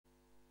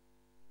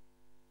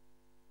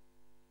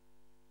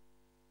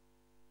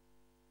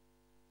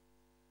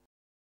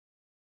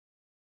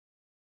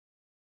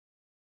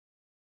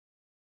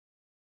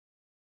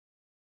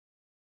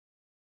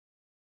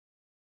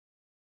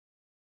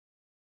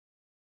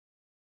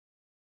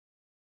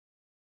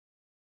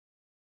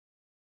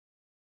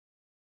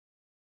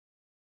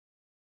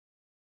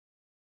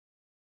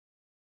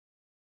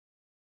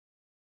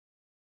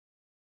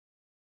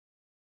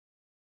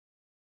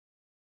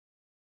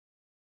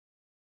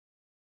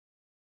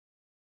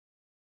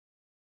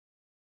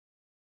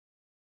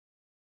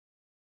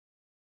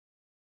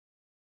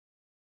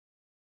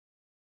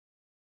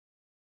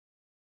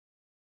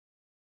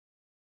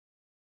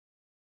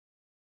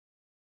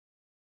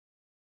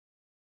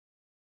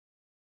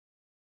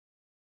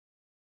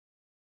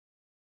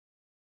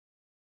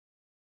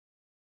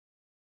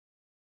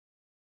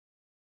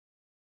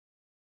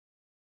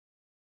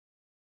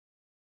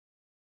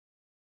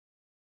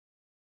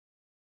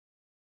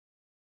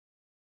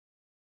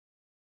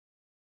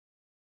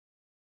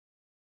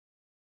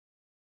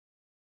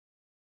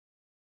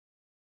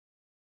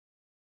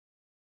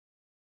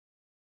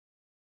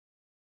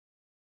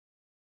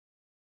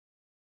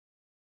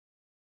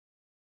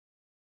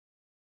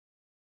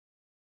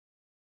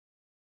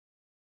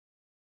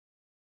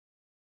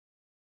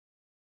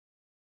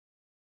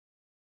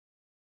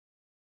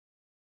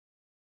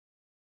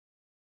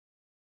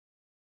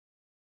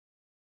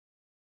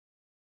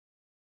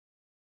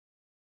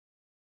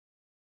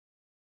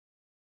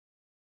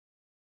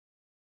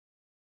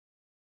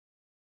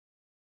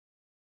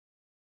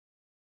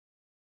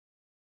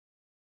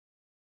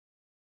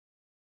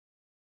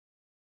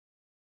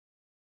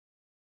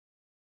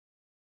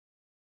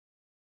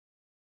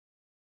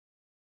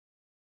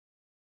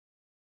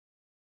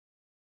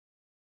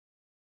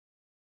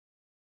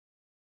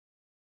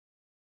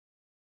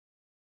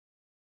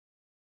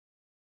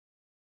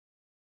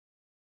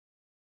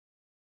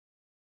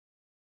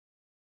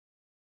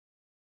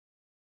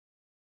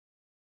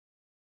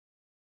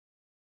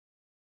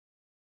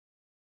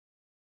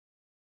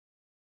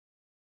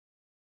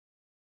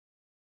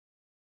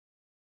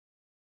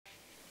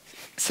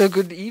So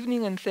good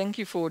evening and thank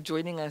you for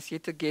joining us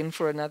yet again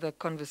for another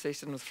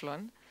conversation with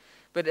FLON.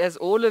 But as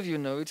all of you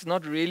know, it's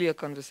not really a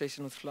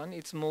conversation with FLON.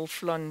 It's more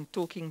FLON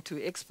talking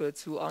to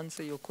experts who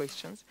answer your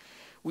questions.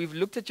 We've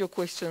looked at your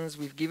questions,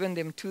 we've given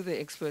them to the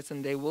experts,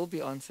 and they will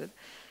be answered.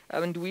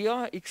 And we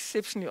are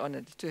exceptionally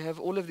honored to have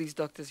all of these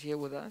doctors here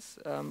with us.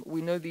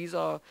 We know these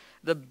are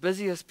the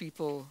busiest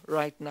people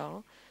right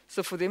now.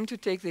 So for them to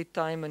take their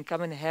time and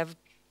come and have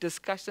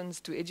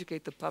discussions to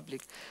educate the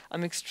public,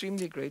 I'm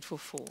extremely grateful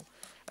for.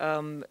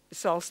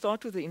 So I'll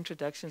start with the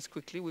introductions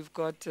quickly. We've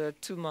got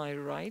to my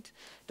right,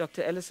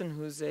 Dr. Ellison,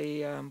 who's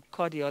a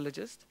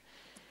cardiologist.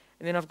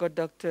 And then I've got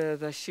Dr.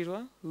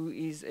 Dashirwa, who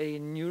is a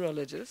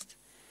neurologist.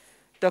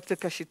 Dr.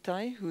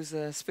 Kashitai, who's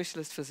a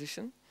specialist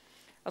physician.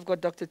 I've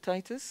got Dr.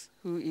 Titus,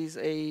 who is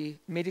a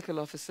medical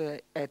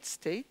officer at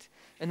State,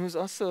 and who's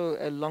also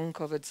a long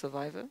COVID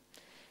survivor. And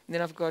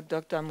then I've got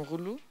Dr.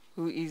 Amrulu,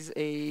 who is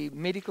a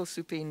medical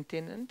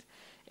superintendent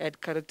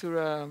at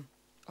Karatura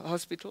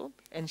Hospital,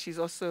 and she's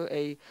also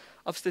a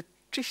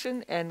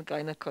obstetrician and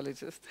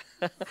gynecologist.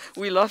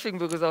 We're laughing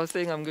because I was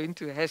saying I'm going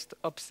to hash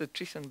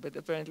obstetrician, but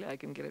apparently I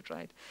can get it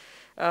right.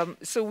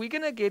 So we're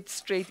going to get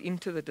straight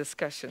into the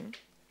discussion.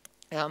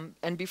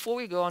 And before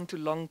we go on to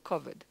long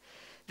COVID,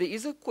 there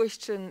is a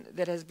question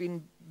that has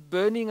been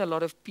burning a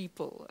lot of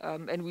people,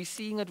 and we're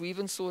seeing it. We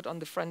even saw it on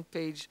the front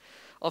page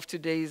of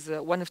today's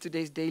one of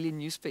today's daily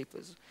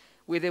newspapers,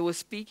 where they were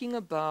speaking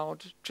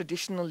about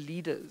traditional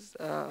leaders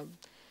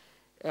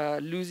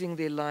losing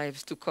their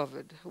lives to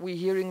COVID. We're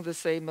hearing the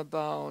same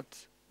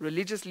about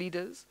religious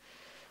leaders.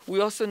 We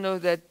also know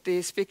that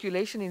there's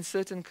speculation in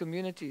certain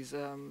communities,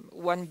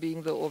 one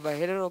being the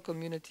Ovahedero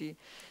community,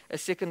 a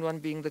second one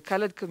being the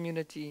colored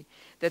community,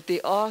 that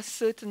there are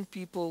certain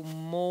people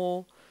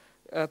more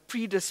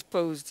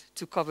predisposed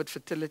to COVID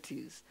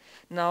fatalities.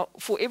 Now,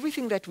 for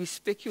everything that we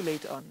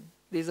speculate on,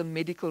 there's a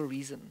medical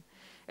reason.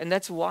 And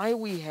that's why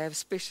we have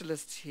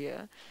specialists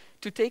here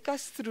to take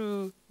us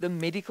through the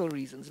medical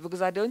reasons,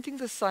 because I don't think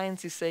the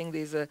science is saying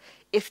there's an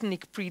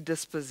ethnic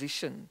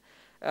predisposition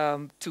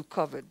to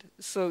COVID.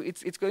 So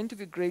it's going to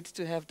be great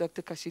to have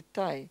Dr.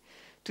 Kashitai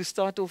to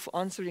start off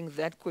answering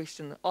that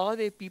question. Are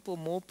there people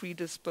more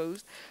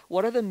predisposed?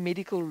 What are the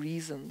medical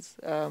reasons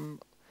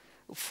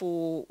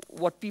for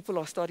what people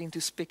are starting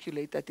to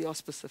speculate that there are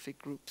specific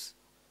groups?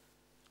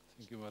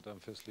 Thank you, Madam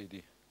First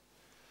Lady.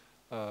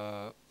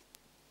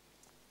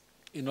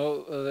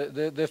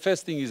 The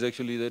first thing is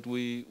actually that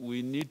we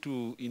need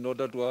to, in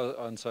order to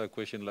answer a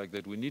question like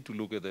that, we need to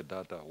look at the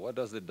data. What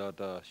does the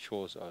data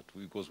show us at?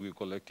 Because we're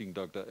collecting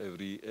data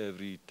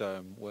every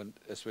time, when,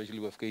 especially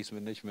with case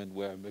management,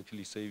 where I'm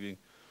actually saving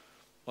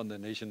on the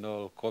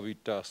National COVID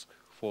Task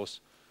Force.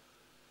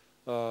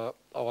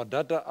 Our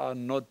data are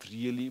not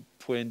really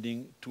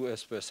pointing to a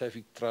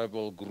specific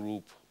tribal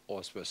group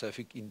or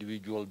specific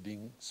individual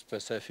being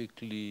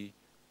specifically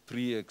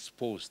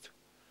pre-exposed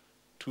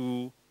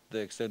to the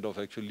extent of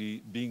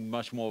actually being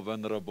much more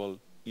vulnerable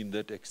in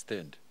that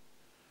extent.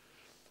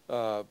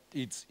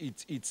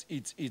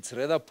 It's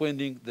rather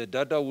pointing, the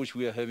data which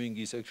we are having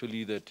is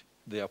actually that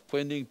they are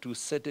pointing to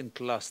certain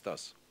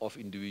clusters of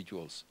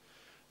individuals.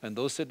 And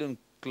those certain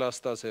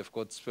clusters have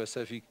got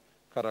specific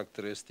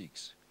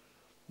characteristics.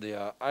 They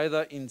are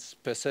either in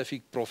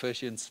specific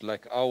professions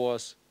like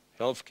ours,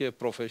 healthcare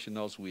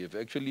professionals. We have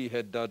actually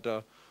had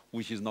data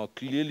which is now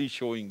clearly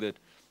showing that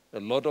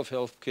a lot of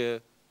healthcare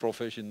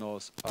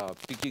professionals are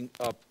picking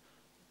up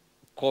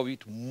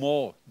COVID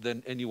more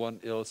than anyone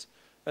else.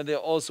 And they're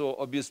also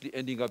obviously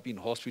ending up in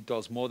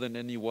hospitals more than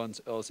anyone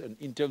else. And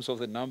in terms of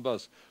the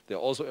numbers, they're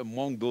also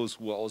among those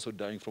who are also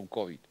dying from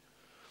COVID.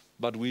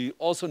 But we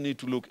also need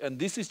to look, and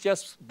this is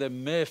just the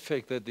mere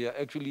fact that they are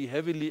actually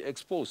heavily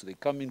exposed. They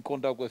come in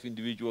contact with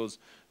individuals.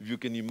 If you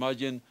can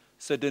imagine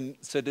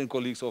certain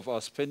colleagues of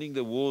us spending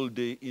the whole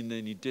day in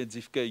an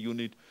intensive care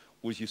unit,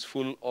 which is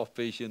full of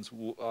patients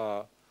who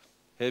are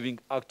having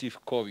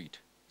active COVID.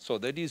 So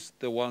that is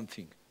the one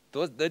thing.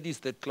 That is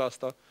that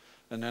cluster.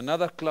 And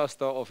another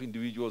cluster of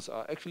individuals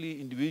are actually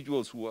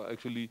individuals who are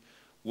actually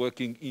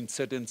working in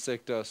certain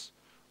sectors,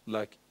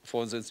 like,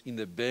 for instance, in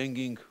the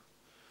banking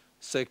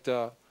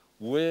sector,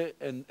 where,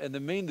 and the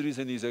main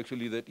reason is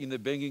actually that in the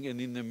banking and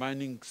in the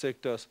mining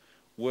sectors,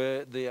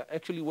 where they are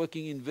actually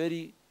working in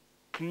very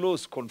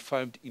close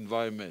confined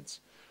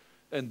environments.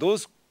 And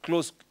those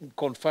close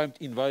confined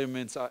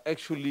environments are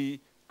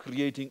actually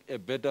creating a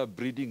better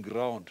breeding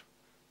ground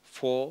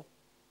for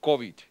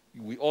COVID.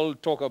 We all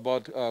talk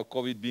about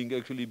COVID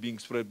being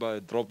spread by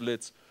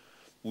droplets.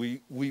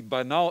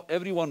 By now,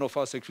 every one of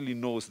us actually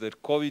knows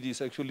that COVID is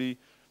actually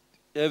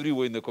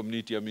everywhere in the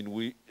community. I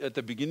mean, at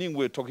the beginning,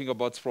 we were talking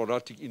about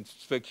sporadic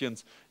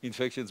infections,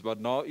 but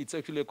now it's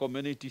actually a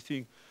community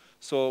thing.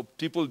 So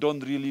people don't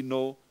really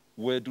know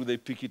where do they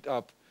pick it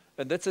up.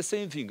 And that's the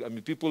same thing. I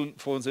mean, people,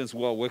 for instance,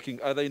 who are working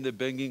either in the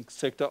banking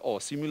sector or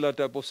similar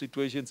type of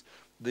situations,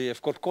 they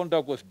have got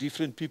contact with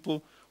different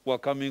people who are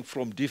coming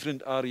from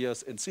different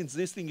areas. And since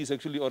this thing is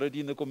actually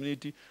already in the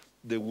community,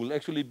 they will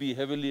actually be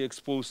heavily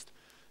exposed.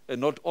 And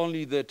not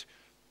only that,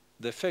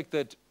 the fact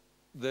that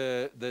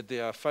that they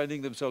are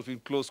finding themselves in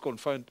close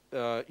confined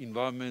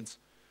environments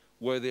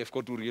where they've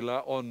got to rely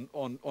on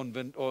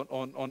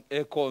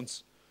air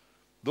cons.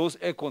 Those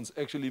air cons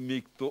actually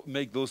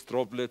make those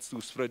droplets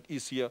to spread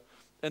easier.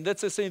 And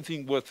that's the same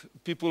thing with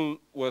people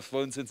with,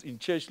 for instance, in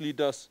church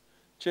leaders.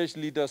 Church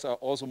leaders are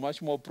also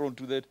much more prone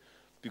to that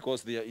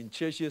because they are in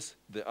churches.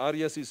 The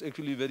areas is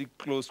actually very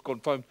close,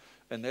 confined.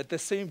 And at the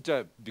same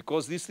time,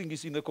 because this thing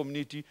is in the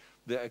community,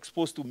 they are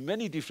exposed to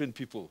many different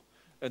people.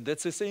 And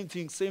that's the same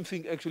thing. Same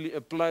thing actually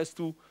applies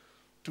to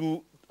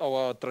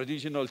our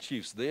traditional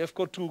chiefs. They've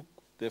got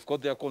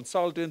their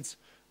consultants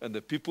and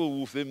the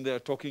people with them they are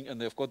talking,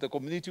 and they've got the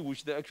community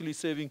which they're actually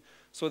serving.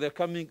 So they're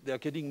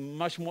getting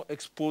much more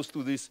exposed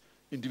to these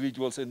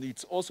individuals, and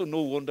it's also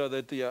no wonder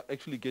that they are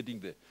actually getting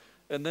there.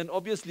 And then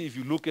obviously if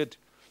you look at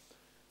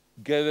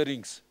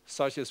gatherings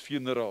such as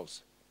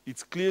funerals,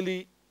 it's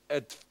clearly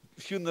at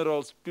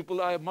funerals people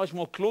are much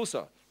more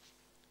closer.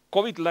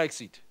 COVID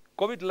likes it.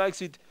 COVID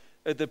likes it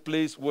at a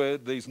place where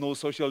there is no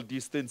social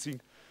distancing,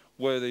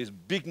 where there is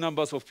big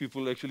numbers of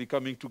people actually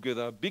coming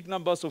together, big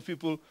numbers of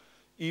people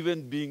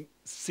even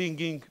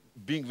singing,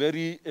 being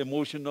very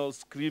emotional,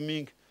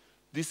 screaming.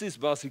 This is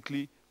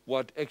basically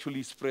what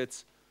actually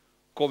spreads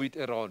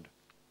COVID around.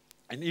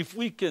 And if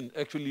we can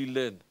actually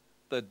learn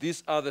that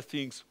these are the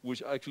things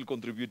which are actually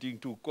contributing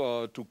to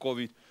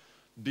COVID,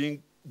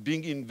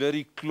 being in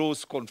very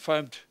close,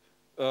 confined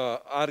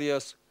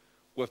areas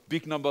with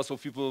big numbers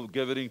of people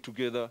gathering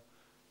together,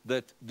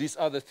 that these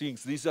are the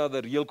things, these are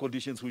the real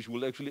conditions which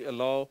will actually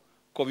allow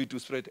COVID to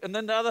spread. And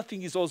then the other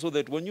thing is also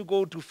that when you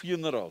go to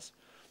funerals,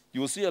 you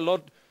will see a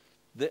lot,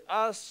 there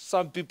are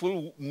some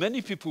people,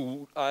 many people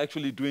who are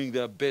actually doing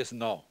their best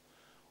now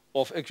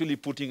of actually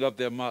putting up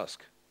their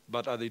mask,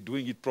 but are they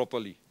doing it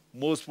properly?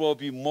 Most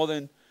probably more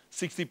than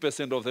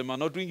 60% of them are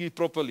not doing it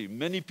properly.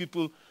 Many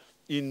people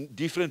in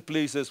different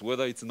places,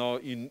 whether it's now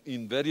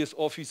in various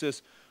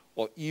offices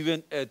or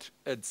even at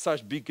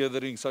such big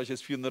gatherings such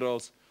as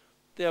funerals,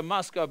 their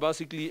masks are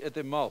basically at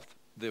the mouth.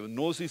 Their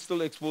nose is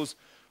still exposed,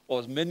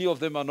 or many of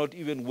them are not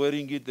even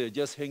wearing it, they're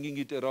just hanging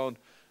it around.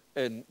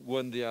 And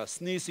when they are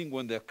sneezing,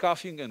 when they're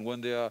coughing, and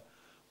when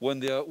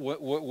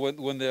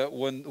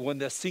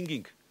they're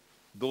singing,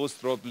 those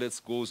droplets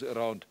goes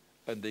around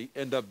and they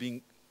end up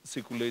being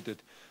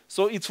circulated.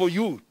 So it's for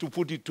you to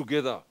put it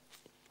together.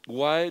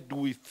 Why do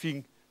we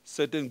think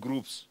certain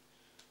groups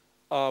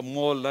are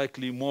more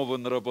likely, more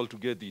vulnerable to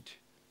get it?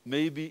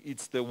 Maybe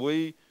it's the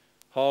way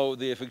how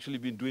they have actually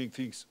been doing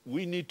things.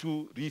 We need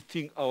to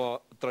rethink our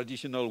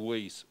traditional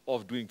ways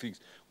of doing things.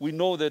 We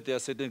know that there are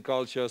certain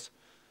cultures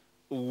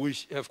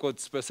which have got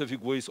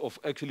specific ways of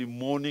actually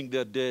mourning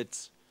their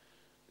deaths.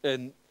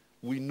 And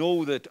we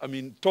know that, I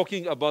mean,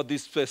 talking about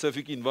this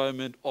specific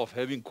environment of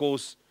having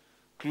close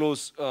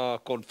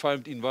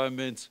confined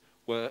environments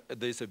where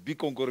there's a big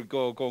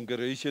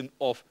congregation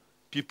of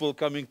people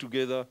coming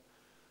together,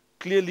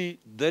 clearly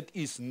that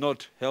is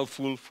not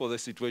helpful for the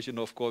situation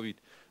of COVID.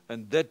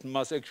 And that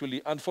must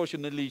actually,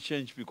 unfortunately,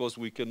 change, because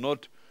we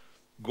cannot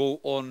go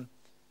on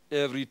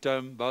every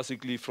time,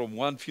 basically from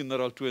one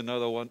funeral to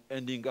another one,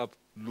 ending up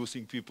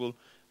losing people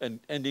and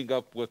ending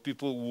up with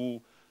people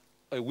who,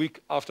 a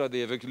week after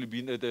they have actually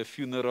been at a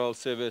funeral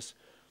service,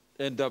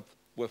 end up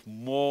with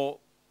more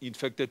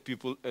infected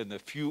people and a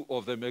few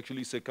of them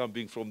actually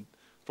succumbing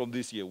from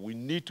this year. We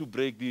need to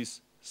break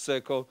this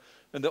circle.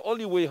 And the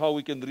only way how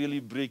we can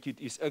really break it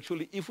is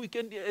actually if we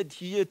can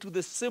adhere to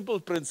the simple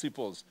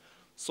principles: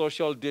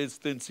 social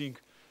distancing,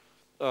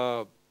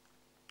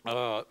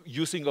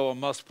 using our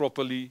masks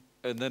properly,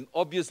 and then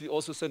obviously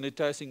also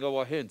sanitizing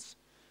our hands.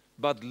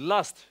 But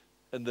last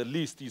and the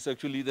least is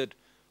actually that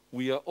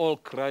we are all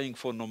crying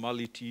for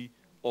normality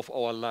of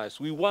our lives.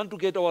 We want to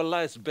get our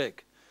lives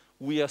back.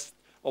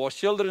 Our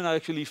children are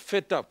actually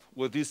fed up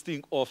with this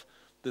thing of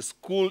the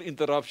school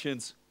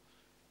interruptions.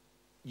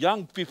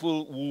 Young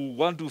people who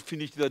want to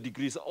finish their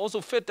degrees are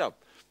also fed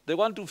up. They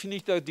want to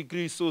finish their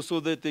degrees so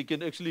that they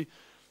can actually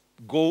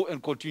go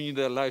and continue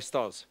their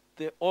lifestyles.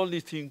 The only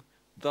thing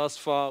thus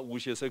far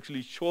which has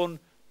actually shown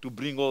to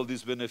bring all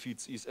these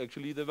benefits is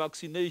actually the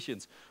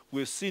vaccinations.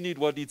 We've seen it,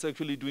 what it's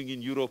actually doing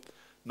in Europe.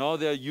 Now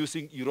they are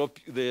using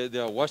they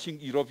are washing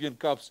European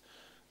cups,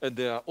 and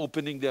they are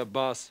opening their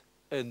bars,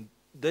 and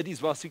that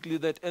is basically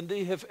that. And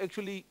they have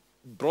actually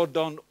brought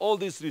down all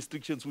these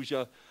restrictions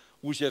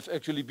which have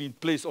actually been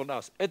placed on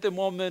us. At the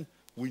moment,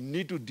 we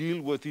need to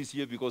deal with this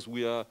here because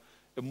we are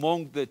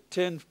among the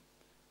 10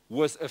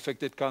 worst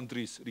affected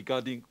countries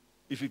regarding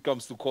if it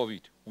comes to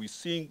COVID. We're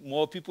seeing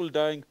more people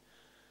dying,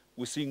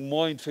 we're seeing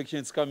more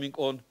infections coming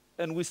on,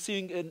 and we're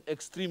seeing an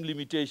extreme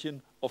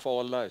limitation of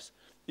our lives.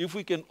 If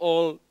we can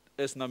all,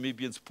 as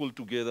Namibians, pull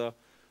together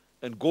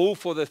and go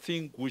for the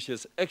thing which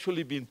has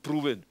actually been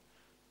proven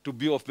to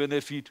be of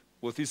benefit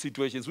with these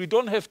situations. We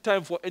don't have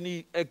time for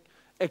any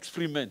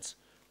experiments.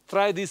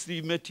 Try this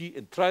remedy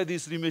and try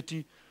this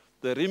remedy.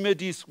 The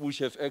remedies which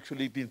have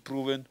actually been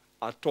proven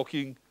are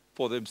talking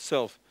for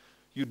themselves.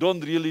 You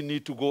don't really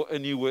need to go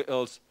anywhere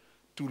else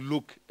to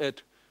look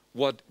at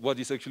what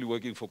is actually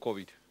working for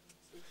COVID.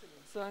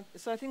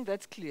 So I think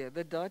that's clear.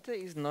 The data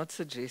is not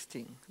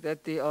suggesting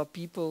that there are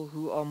people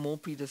who are more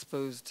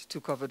predisposed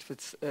to COVID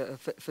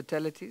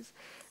fatalities.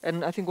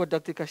 And I think what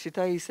Dr.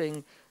 Kashitai is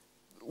saying,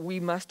 we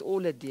must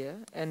all adhere,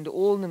 and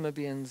all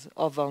Namibians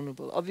are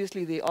vulnerable.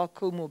 Obviously, there are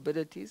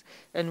comorbidities,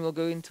 and we'll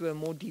go into a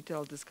more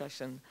detailed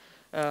discussion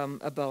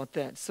about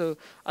that. So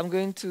I'm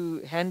going to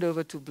hand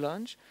over to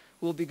Blanche.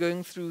 We'll be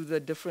going through the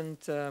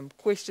different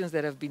questions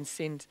that have been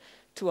sent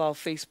to our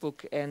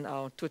Facebook and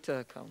our Twitter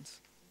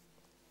accounts.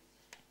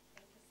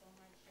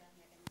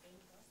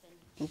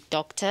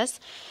 Doctors.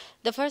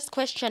 The first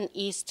question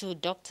is to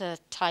Dr.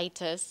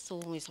 Titus,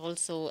 who is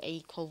also a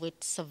COVID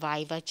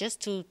survivor,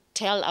 just to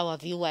tell our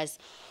viewers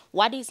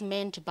what is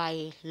meant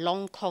by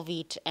long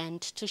COVID and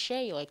to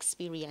share your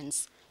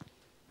experience.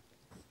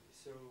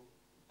 So,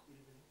 good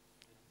evening,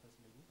 First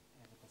Lady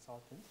and the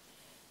consultant,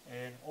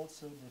 and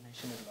also the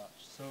nation at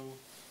large. So,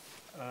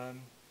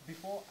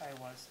 before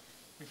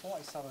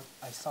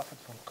I suffered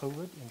from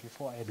COVID, and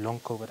before I had long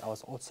COVID, I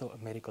was also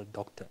a medical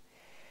doctor.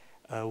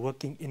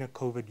 Working in a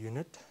COVID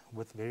unit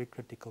with very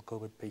critical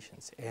COVID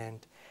patients.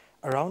 And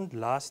around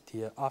last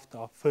year, after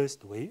our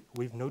first wave,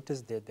 we've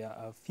noticed that there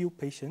are a few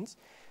patients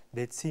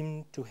that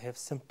seem to have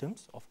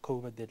symptoms of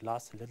COVID that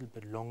last a little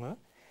bit longer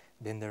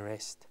than the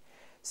rest.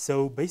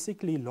 So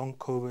basically, long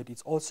COVID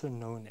is also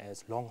known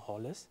as long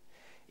haulers.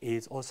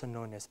 It's also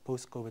known as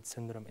post-COVID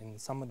syndrome, and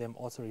some of them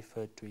also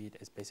refer to it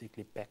as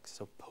basically PAC,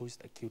 so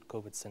post-acute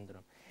COVID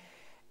syndrome.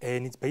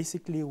 And it's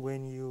basically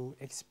when you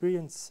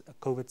experience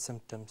COVID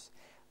symptoms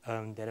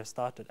that have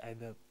started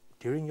either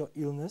during your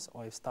illness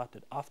or have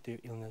started after your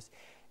illness,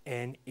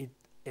 and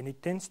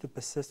it tends to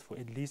persist for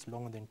at least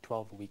longer than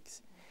 12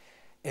 weeks.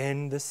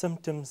 And the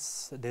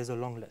symptoms, there's a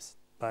long list,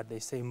 but they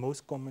say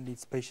most commonly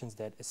it's patients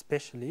that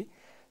especially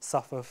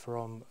suffer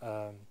from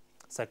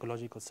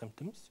psychological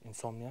symptoms,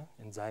 insomnia,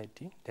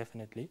 anxiety,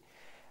 definitely.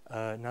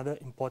 Another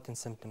important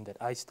symptom that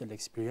I still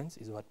experience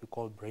is what we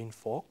call brain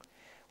fog,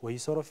 where you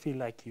sort of feel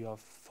like you are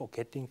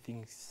forgetting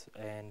things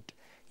and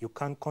you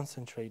can't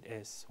concentrate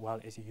as well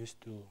as you used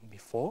to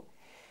before.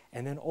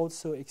 And then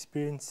also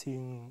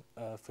experiencing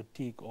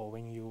fatigue, or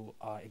when you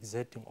are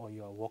exerting or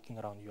you are walking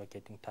around, you are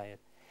getting tired.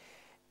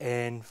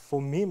 And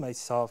for me,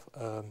 myself,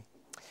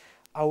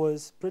 I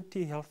was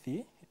pretty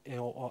healthy,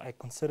 or I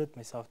considered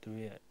myself to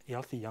be a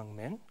healthy young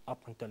man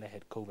up until I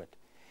had COVID.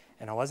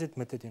 And I was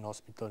admitted in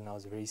hospital and I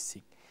was very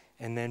sick.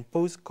 And then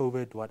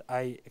post-COVID, what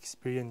I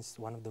experienced,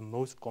 one of the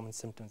most common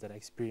symptoms that I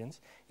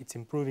experienced, it's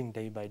improving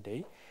day by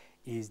day,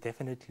 is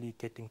definitely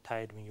getting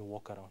tired when you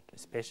walk around.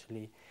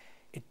 Especially,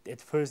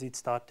 at first it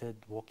started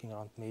walking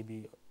around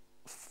maybe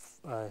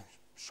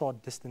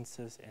short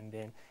distances, and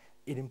then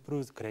it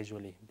improves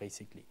gradually,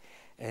 basically.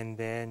 And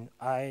then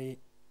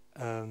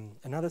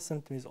another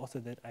symptom is also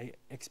that I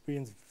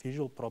experience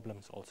visual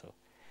problems also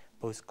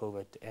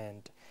post-COVID.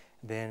 And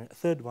then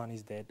third one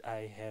is that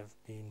I have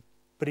been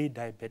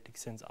pre-diabetic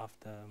since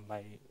after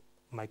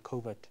my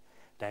COVID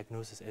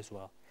diagnosis as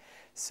well.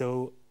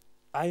 So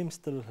I am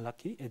still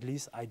lucky, at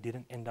least I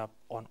didn't end up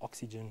on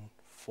oxygen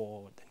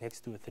for the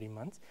next 2 or 3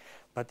 months,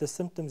 but the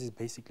symptoms is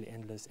basically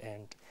endless,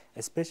 and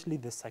especially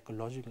the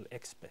psychological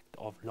aspect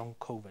of long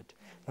COVID,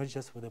 not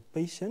just for the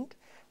patient,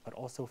 but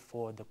also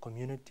for the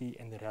community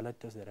and the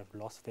relatives that have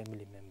lost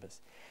family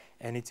members.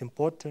 And it's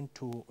important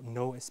to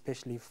know,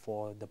 especially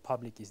for the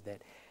public, is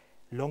that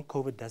long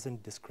COVID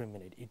doesn't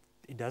discriminate.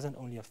 It doesn't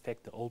only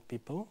affect the old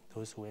people,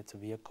 those who had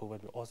severe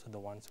COVID, but also the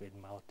ones who had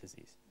mild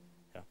disease.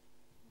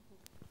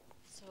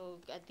 So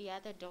the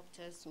other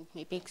doctors,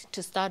 maybe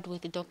to start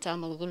with Dr.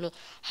 Amagulu,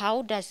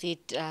 how does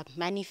it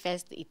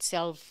manifest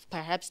itself,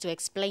 perhaps to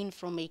explain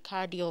from a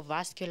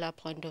cardiovascular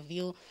point of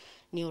view,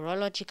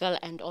 neurological,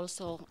 and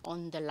also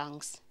on the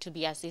lungs, to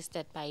be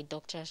assisted by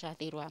Dr.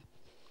 Shadirwa?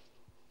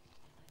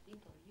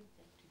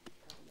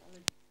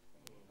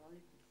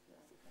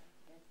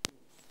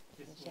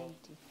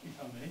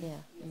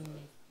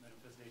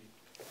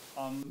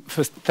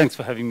 First, thanks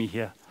for having me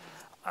here.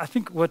 I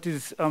think what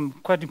is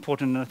quite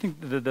important, and I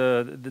think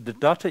the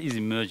data is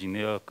emerging.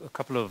 There are a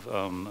couple of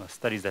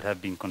studies that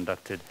have been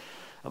conducted,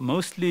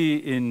 mostly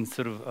in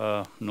sort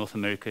of North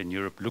America and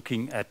Europe,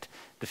 looking at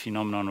the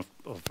phenomenon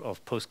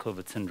of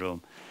post-COVID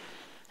syndrome,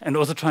 and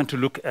also trying to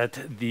look at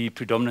the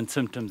predominant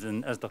symptoms.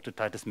 And as Dr.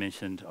 Titus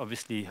mentioned,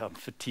 obviously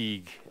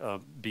fatigue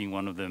being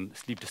one of them,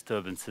 sleep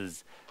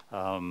disturbances,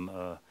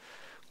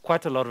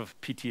 quite a lot of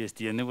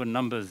PTSD, and there were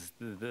numbers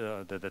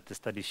that the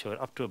study showed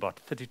up to about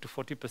 30 to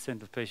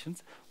 40% of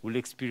patients will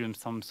experience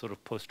some sort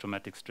of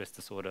post-traumatic stress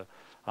disorder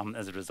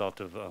as a result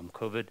of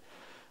COVID.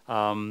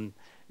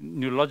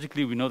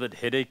 Neurologically, we know that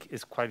headache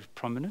is quite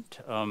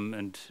prominent,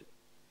 and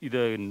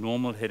either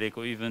normal headache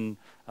or even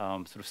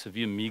sort of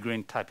severe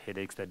migraine type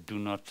headaches that do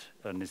not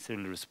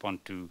necessarily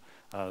respond to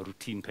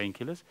routine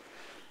painkillers.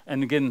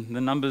 And again,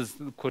 the numbers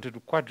quoted were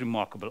quite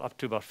remarkable, up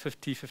to about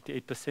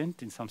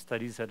 58% in some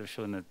studies that have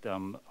shown that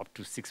up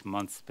to 6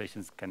 months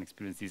patients can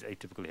experience these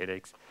atypical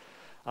headaches.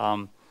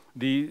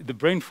 The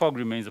brain fog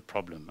remains a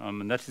problem,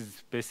 and that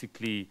is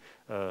basically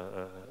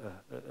a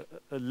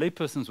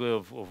layperson's way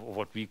of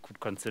what we could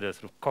consider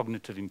sort of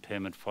cognitive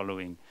impairment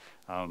following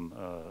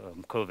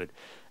COVID.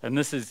 And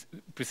this is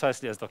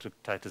precisely, as Dr.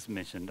 Titus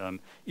mentioned,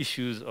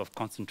 issues of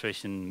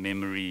concentration,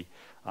 memory,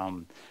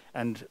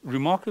 and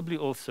remarkably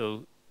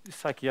also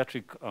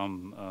psychiatric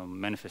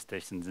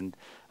manifestations. And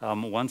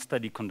one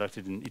study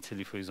conducted in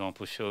Italy, for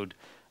example, showed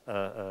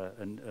a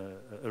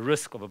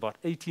risk of about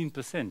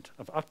 18%,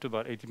 of up to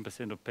about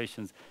 18% of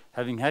patients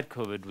having had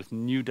COVID with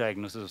new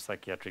diagnoses of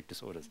psychiatric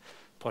disorders,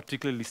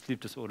 particularly sleep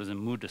disorders and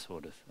mood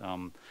disorders,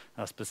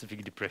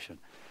 specifically depression.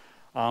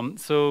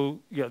 So,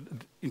 yeah,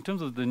 in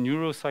terms of the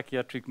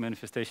neuropsychiatric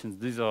manifestations,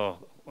 these are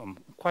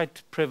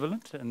quite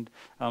prevalent, and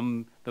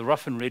the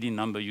rough and ready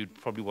number you'd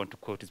probably want to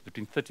quote is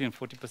between 30 and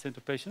 40%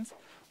 of patients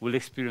will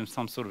experience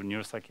some sort of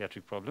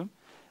neuropsychiatric problem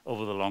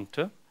over the long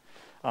term.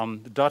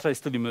 The data is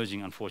still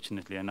emerging,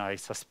 unfortunately, and I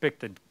suspect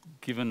that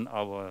given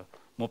our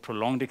more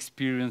prolonged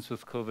experience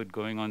with COVID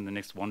going on in the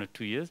next 1 or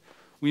 2 years,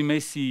 we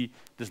may see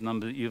this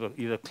number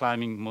either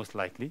climbing, most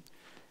likely,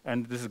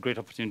 and this is a great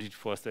opportunity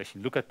for us to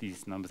actually look at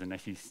these numbers and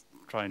actually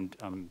try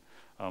and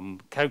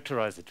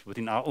characterize it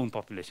within our own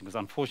population, because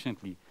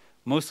unfortunately,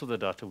 most of the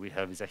data we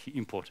have is actually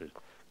imported.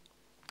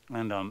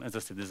 And as I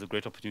said, this is a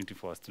great opportunity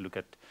for us to look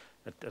at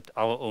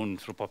our own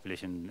sort of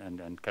population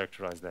and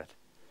characterize that.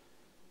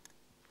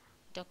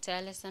 Dr.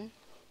 Ellison.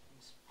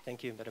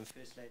 Thank you, Madam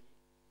First Lady.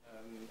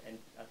 And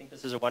I think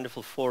this is a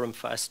wonderful forum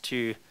for us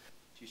to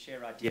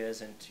share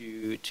ideas and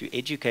to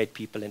educate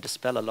people and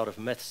dispel a lot of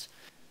myths.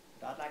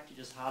 But I'd like to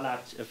just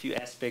highlight a few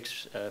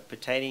aspects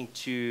pertaining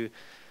to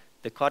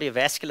the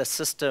cardiovascular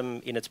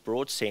system in its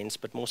broad sense,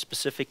 but more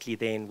specifically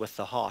then with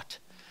the heart.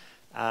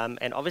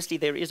 And obviously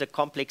there is a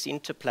complex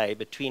interplay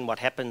between what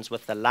happens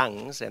with the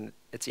lungs and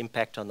its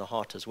impact on the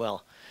heart as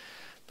well.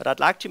 But I'd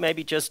like to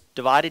maybe just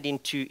divide it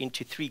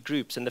into three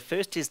groups. And the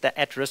first is the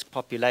at-risk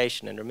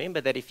population. And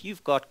remember that if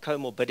you've got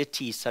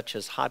comorbidities such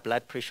as high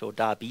blood pressure or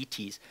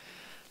diabetes,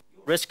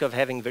 your risk of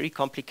having very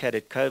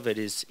complicated COVID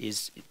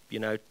is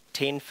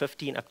 10,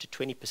 15, up to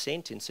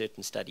 20% in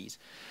certain studies.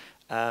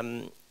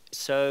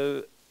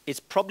 So it's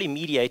probably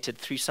mediated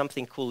through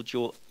something called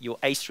your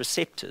ACE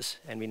receptors.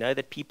 And we know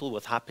that people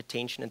with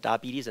hypertension and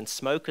diabetes and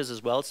smokers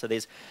as well, so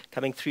there's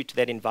coming through to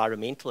that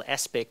environmental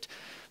aspect,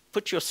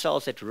 put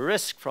yourselves at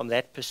risk from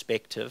that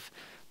perspective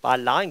by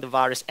allowing the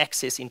virus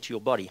access into your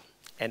body.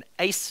 And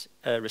ACE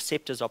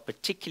receptors are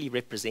particularly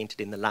represented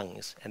in the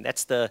lungs. And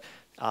that's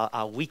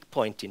our weak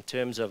point in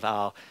terms of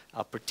our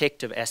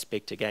protective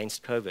aspect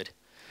against COVID.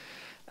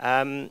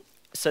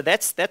 So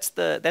that's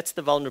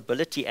the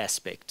vulnerability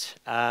aspect.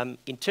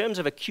 In terms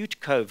of acute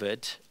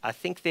COVID, I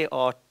think there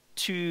are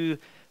two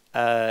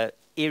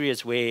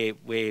areas where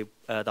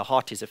the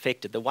heart is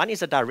affected. The one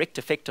is a direct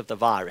effect of the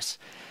virus.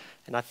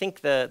 And I think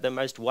the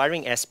most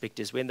worrying aspect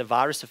is when the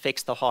virus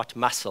affects the heart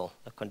muscle,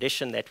 a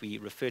condition that we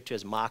refer to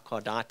as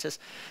myocarditis,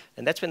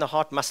 and that's when the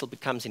heart muscle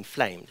becomes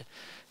inflamed.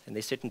 And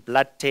there's certain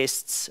blood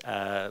tests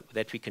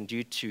that we can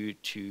do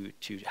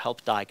to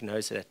help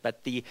diagnose it.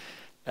 But the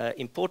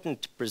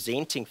important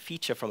presenting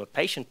feature from a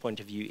patient point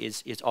of view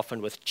is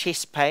often with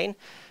chest pain,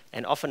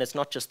 and often it's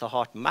not just the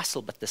heart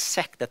muscle, but the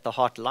sac that the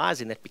heart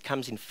lies in that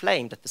becomes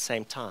inflamed at the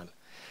same time.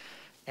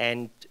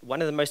 And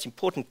one of the most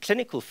important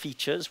clinical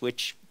features,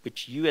 which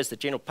you as the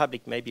general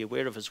public may be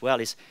aware of as well,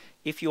 is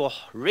if your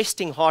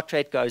resting heart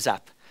rate goes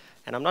up,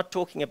 and I'm not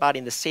talking about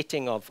in the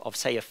setting of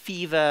say, a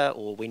fever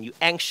or when you're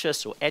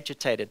anxious or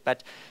agitated,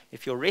 but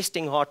if your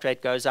resting heart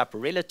rate goes up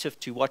relative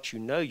to what you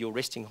know your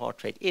resting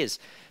heart rate is,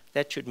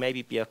 that should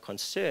maybe be a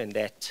concern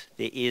that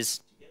there is,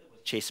 together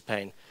with chest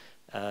pain,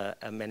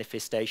 a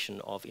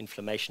manifestation of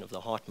inflammation of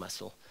the heart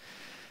muscle.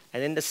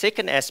 And then the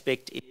second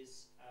aspect is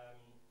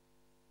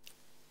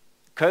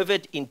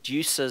COVID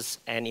induces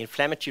an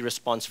inflammatory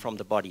response from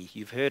the body.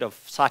 You've heard of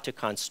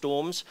cytokine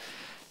storms,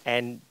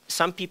 and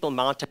some people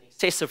mount an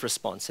excessive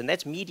response, and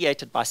that's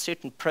mediated by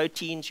certain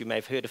proteins. You may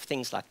have heard of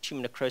things like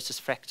tumor necrosis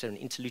factor and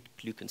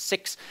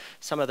interleukin-6.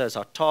 Some of those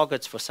are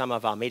targets for some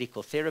of our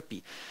medical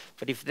therapy.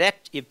 But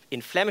if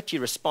inflammatory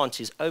response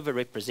is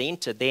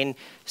overrepresented, then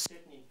certain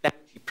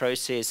inflammatory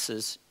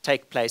processes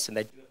take place, and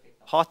they do affect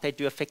the heart, they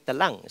do affect the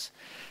lungs.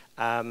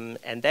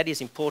 And that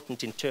is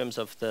important in terms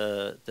of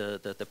the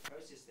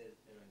process that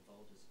are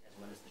involved as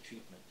well as the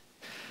treatment.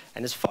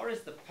 And as far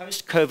as the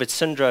post-COVID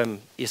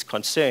syndrome is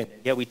concerned,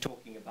 and here we're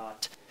talking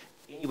about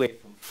anywhere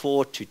from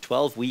 4 to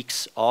 12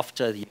 weeks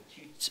after the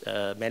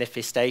acute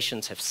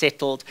manifestations have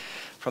settled.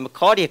 From a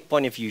cardiac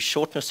point of view,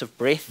 shortness of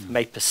breath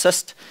may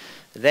persist.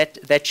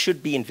 That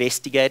should be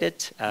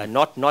investigated.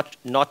 Not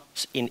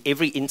in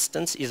every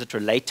instance is it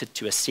related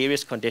to a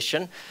serious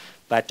condition,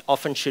 but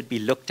often should be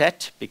looked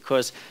at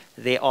because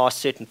there are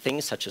certain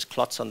things such as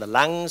clots on the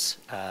lungs,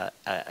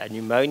 a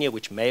pneumonia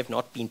which may have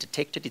not been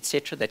detected,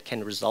 etc., that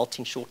can result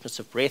in shortness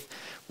of breath.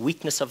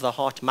 Weakness of the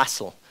heart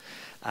muscle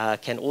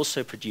can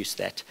also produce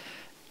that.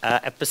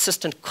 A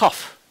persistent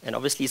cough, and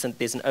obviously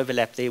there's an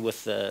overlap there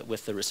with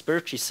the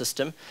respiratory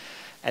system.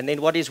 And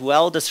then what is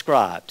well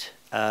described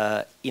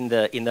in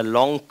the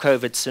long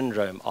COVID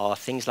syndrome are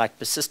things like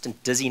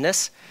persistent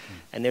dizziness,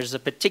 and there's a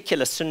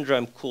particular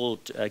syndrome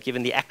called,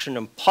 given the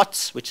acronym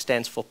POTS, which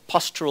stands for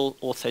postural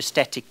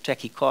orthostatic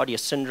tachycardia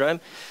syndrome.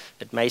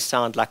 It may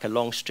sound like a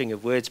long string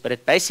of words, but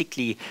it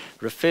basically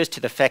refers to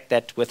the fact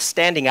that with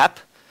standing up,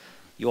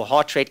 your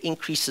heart rate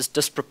increases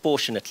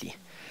disproportionately.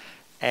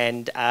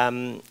 And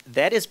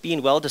that has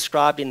been well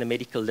described in the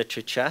medical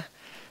literature.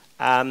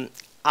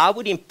 I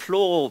would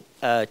implore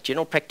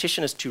general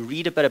practitioners to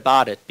read a bit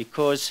about it,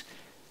 because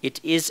it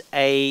is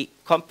a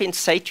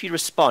compensatory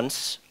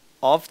response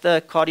of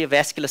the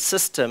cardiovascular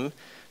system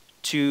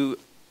to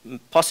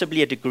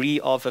possibly a degree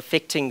of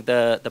affecting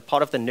the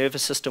part of the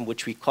nervous system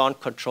which we can't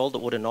control, the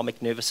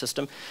autonomic nervous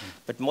system,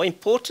 but more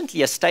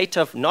importantly, a state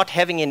of not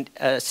having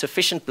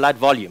sufficient blood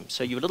volume.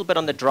 So you're a little bit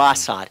on the dry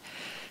side.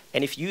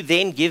 And if you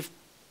then give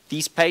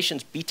these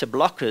patients beta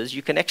blockers,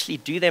 you can actually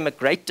do them a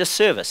great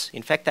disservice.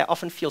 In fact, they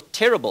often feel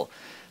terrible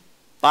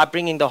by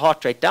bringing the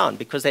heart rate down,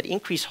 because that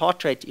increased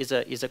heart rate is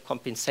a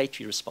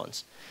compensatory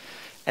response.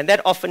 And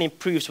that often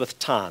improves with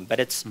time, but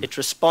it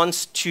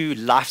responds to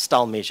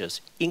lifestyle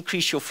measures.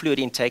 Increase your fluid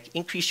intake,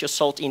 increase your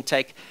salt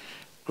intake,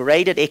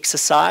 graded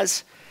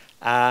exercise,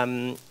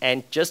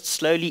 and just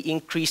slowly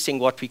increasing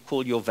what we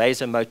call your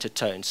vasomotor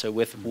tone. So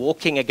with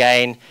walking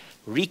again,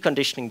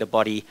 reconditioning the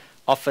body,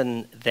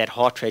 often that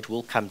heart rate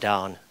will come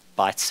down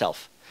by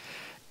itself.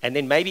 And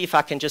then maybe if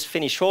I can just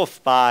finish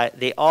off by,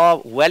 there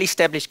are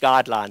well-established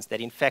guidelines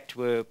that in fact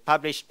were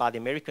published by the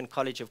American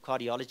College of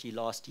Cardiology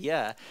last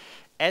year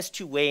as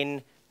to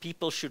when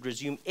people should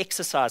resume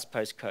exercise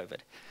post-COVID.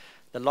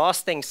 The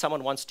last thing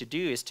someone wants to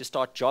do is to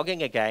start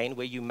jogging again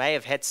where you may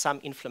have had some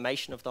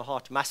inflammation of the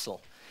heart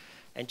muscle.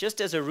 And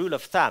just as a rule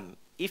of thumb,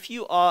 if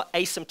you are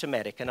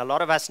asymptomatic, and a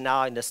lot of us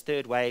now in this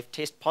third wave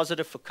test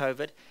positive for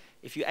COVID,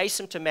 if you're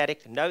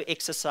asymptomatic, no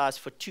exercise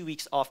for 2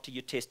 weeks after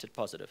you tested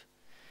positive.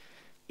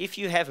 If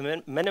you have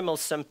minimal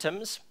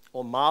symptoms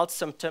or mild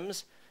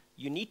symptoms,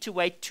 you need to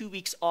wait 2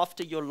 weeks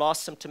after your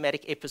last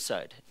symptomatic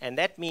episode. And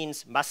that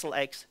means muscle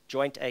aches,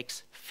 joint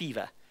aches,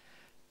 fever.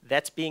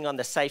 That's being on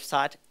the safe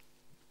side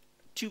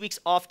 2 weeks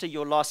after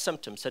your last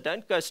symptom. So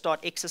don't go start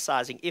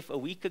exercising if a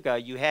week ago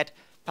you had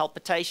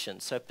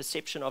palpitations, so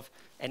perception of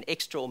an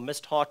extra or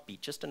missed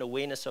heartbeat, just an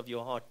awareness of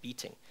your heart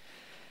beating.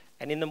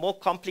 And in the more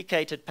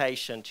complicated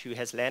patient who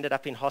has landed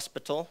up in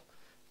hospital,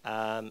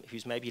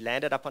 who's maybe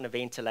landed up on a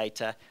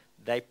ventilator,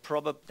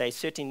 they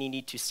certainly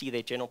need to see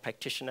their general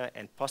practitioner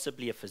and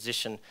possibly a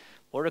physician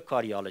or a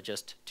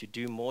cardiologist to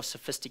do more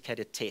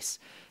sophisticated tests.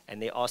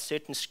 And there are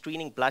certain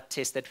screening blood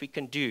tests that we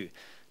can do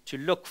to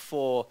look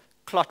for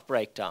clot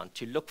breakdown,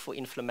 to look for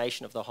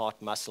inflammation of the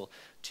heart muscle,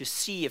 to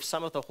see if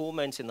some of the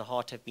hormones in the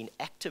heart have been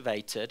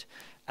activated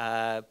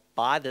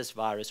by this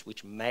virus,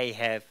 which may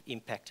have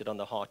impacted on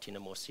the heart in a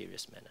more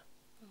serious manner.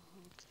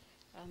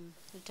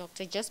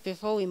 Doctor, just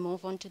before we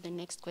move on to the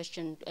next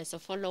question, as a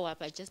follow-up,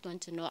 I just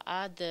want to know,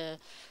 are the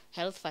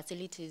health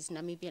facilities,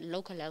 Namibian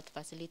local health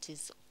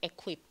facilities,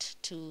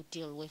 equipped to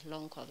deal with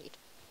long COVID? To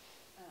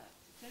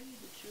tell you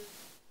the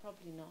truth,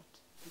 probably not,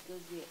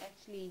 because we're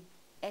actually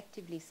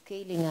actively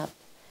scaling up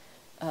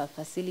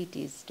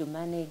facilities to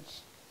manage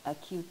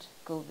acute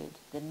COVID.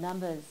 The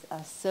numbers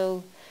are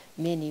so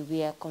many.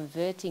 We are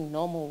converting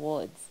normal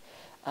wards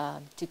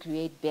to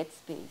create bed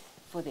space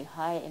for the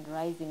high and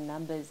rising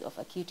numbers of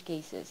acute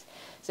cases.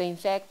 So in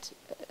fact,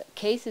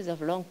 cases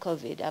of long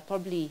COVID are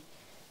probably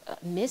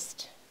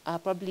missed, are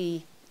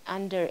probably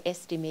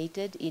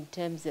underestimated in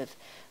terms of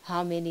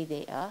how many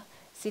they are,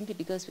 simply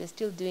because we're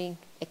still doing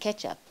a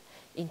catch-up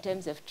in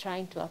terms of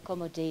trying to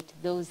accommodate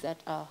those that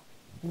are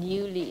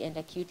newly and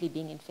acutely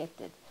being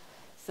infected.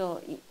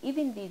 So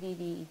even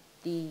the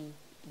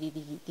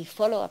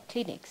follow-up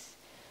clinics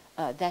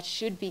that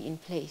should be in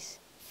place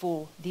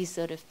for these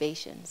sort of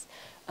patients,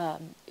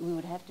 we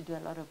would have to do a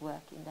lot of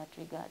work in that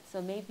regard.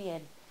 So maybe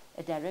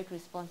a direct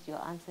response to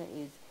your answer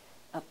is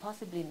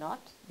possibly not,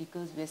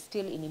 because we're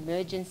still in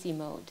emergency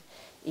mode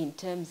in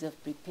terms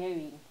of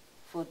preparing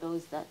for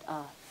those that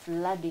are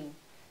flooding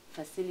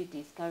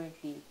facilities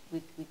currently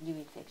with new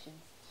infections.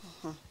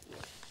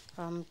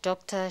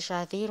 Dr.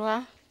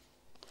 Shadhirwa,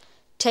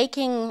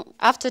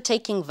 after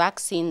taking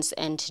vaccines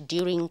and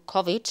during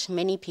COVID,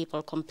 many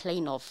people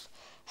complain of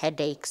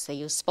headaches. So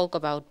you spoke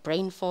about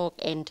brain fog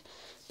and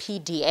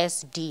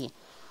PTSD.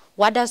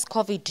 What does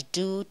COVID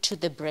do to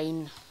the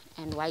brain,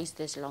 and why is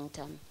this long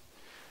term?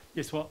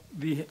 Yes, well,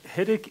 the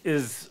headache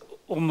is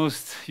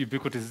almost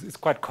ubiquitous. It's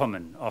quite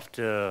common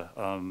after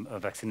a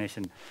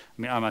vaccination.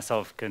 I mean, I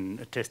myself can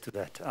attest to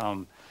that.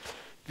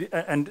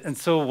 And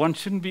so one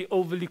shouldn't be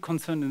overly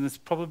concerned, and it's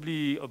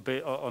probably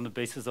on the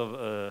basis of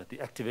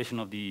the activation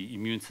of the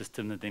immune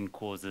system that then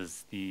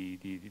causes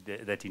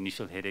that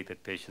initial headache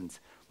that patients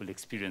will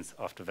experience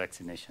after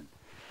vaccination.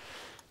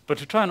 But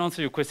to try and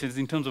answer your questions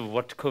in terms of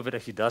what COVID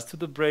actually does to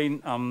the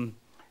brain,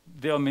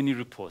 there are many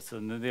reports,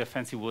 and there are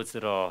fancy words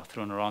that are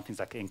thrown around, things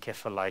like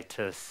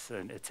encephalitis,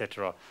 and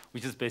etc.,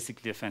 which is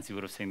basically a fancy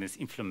word of saying there's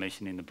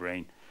inflammation in the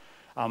brain.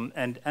 And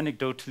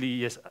anecdotally,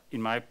 yes,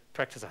 in my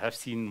practice, I have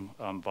seen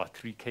about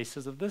 3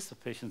 cases of this,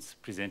 of patients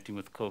presenting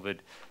with COVID,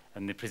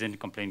 and the presenting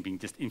complaint being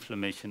just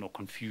inflammation or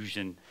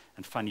confusion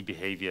and funny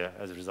behavior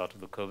as a result of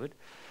the COVID.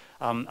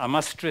 I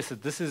must stress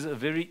that this is a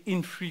very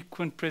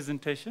infrequent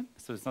presentation,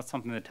 so it's not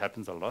something that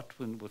happens a lot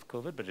with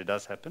COVID, but it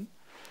does happen.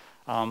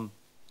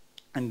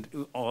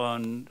 And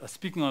on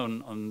speaking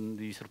on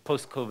the sort of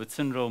post-COVID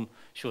syndrome,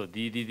 sure,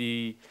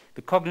 the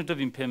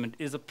cognitive impairment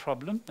is a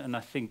problem, and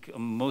I think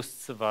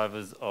most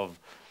survivors of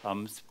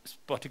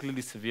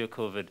particularly severe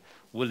COVID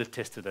will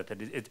attest to that.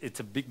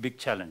 It's a big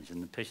challenge,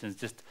 and the patients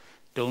just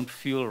don't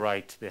feel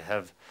right. They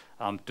have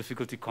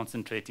difficulty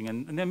concentrating,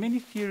 and there are many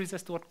theories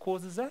as to what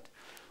causes that.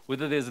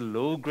 Whether there's a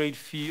low-grade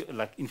fear,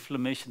 like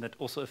inflammation, that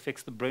also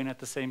affects the brain at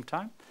the same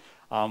time,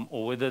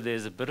 or whether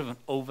there's a bit of an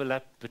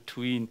overlap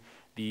between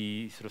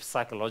the sort of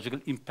psychological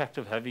impact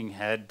of having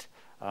had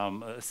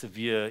a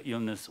severe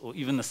illness, or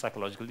even the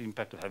psychological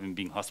impact of having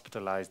been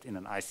hospitalized in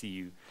an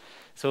ICU.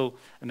 So,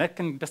 and that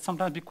can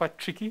sometimes be quite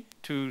tricky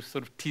to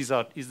sort of tease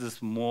out, is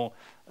this more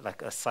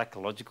like a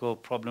psychological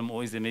problem,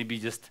 or is there maybe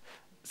just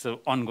sort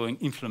of ongoing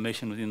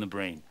inflammation within the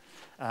brain?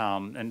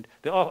 And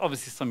there are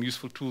obviously some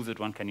useful tools that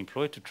one can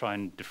employ to try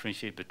and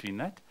differentiate between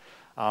that.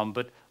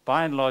 But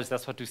by and large,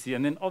 that's what we see.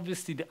 And then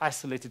obviously the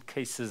isolated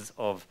cases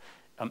of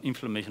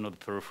inflammation of the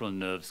peripheral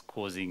nerves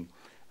causing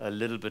a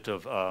little bit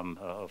of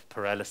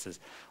paralysis.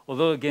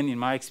 Although, again, in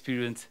my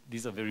experience,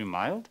 these are very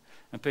mild,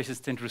 and patients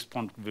tend to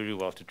respond very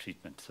well to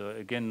treatment. So,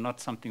 again,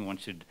 not something one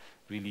should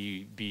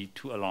really be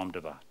too alarmed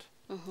about.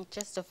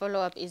 Just to follow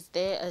up, is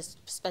there a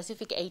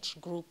specific age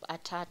group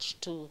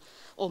attached to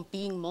or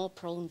being more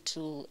prone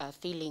to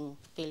feeling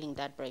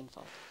that brain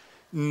fog?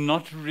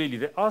 Not really.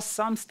 There are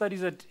some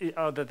studies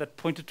that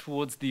pointed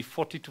towards the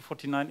 40 to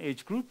 49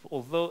 age group,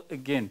 although,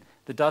 again,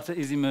 the data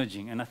is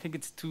emerging, and I think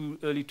it's too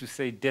early to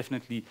say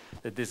definitely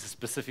that there's a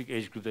specific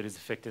age group that is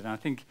affected. And I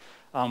think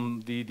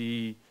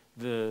the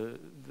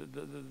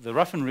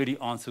rough and ready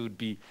answer would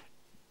be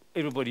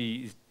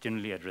everybody is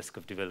generally at risk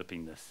of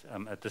developing this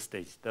at this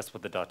stage. That's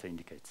what the data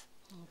indicates.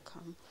 Okay.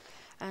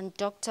 And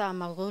Dr.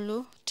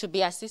 Magulu, to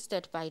be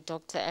assisted by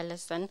Dr.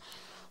 Ellison,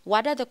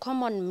 what are the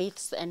common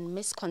myths and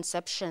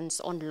misconceptions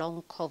on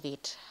long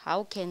COVID?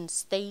 How can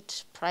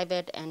state,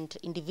 private, and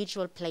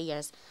individual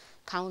players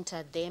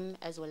counter them,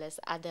 as well as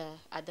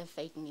other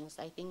fake news?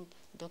 I think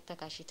Dr.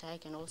 Kashitai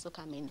can also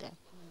come in there.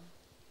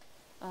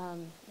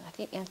 I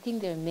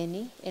think there are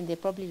many, and they're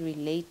probably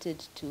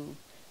related to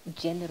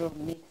general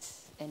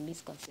myths and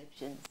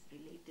misconceptions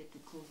related to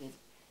COVID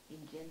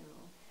in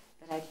general.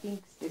 But I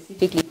think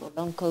specifically for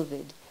long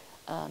COVID,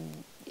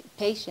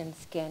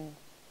 patients can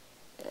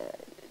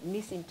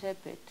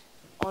misinterpret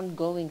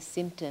ongoing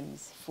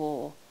symptoms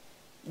for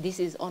this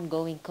is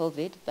ongoing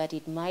COVID, but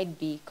it might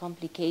be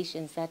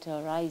complications that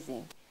are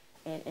arising,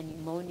 a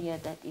pneumonia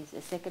that is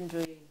a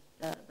secondary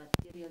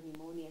bacterial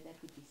pneumonia that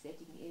could be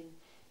setting in.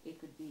 It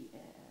could be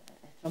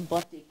a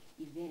thrombotic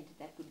event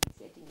that could be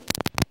setting in.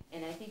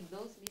 And I think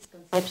those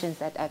misconceptions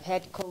that I've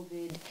had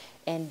COVID,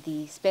 and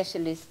the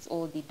specialists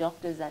or the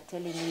doctors are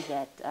telling me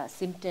that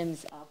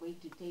symptoms are going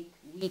to take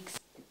weeks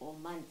or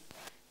months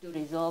to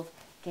resolve,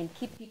 can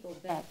keep people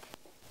back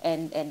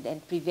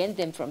and prevent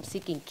them from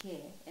seeking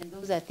care. And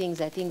those are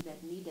things I think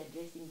that need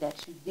addressing, that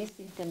should these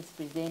symptoms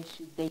present,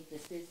 should they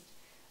persist,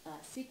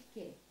 seek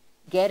care,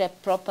 get a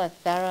proper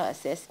thorough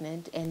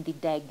assessment, and the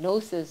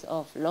diagnosis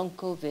of long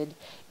COVID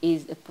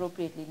is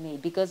appropriately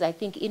made. Because I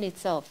think in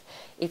itself,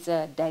 it's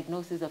a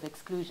diagnosis of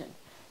exclusion.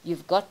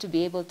 You've got to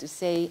be able to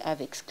say,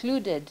 I've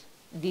excluded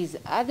these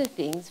other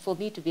things for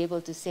me to be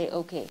able to say,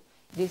 okay,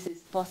 this is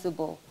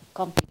possible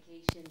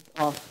complications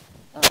of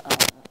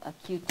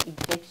acute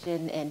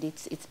infection, and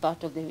it's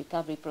part of the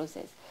recovery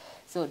process.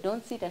 So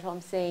don't sit at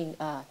home saying,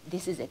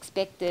 this is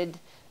expected,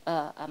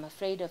 I'm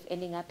afraid of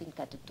ending up in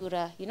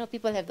Katutura. You know,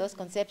 people have those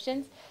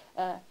conceptions.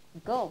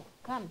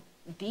 Come,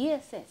 be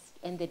assessed,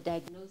 and the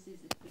diagnosis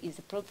is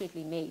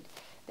appropriately made,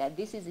 that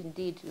this is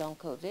indeed long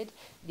COVID,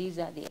 these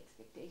are the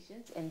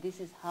expectations, and this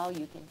is how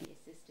you can be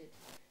assisted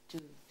to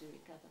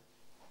recover.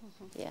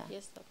 Yeah.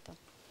 Yes, doctor.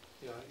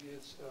 Yeah,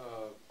 it's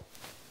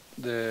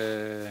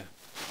the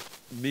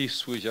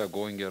myths which are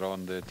going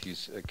around that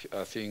is,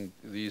 I think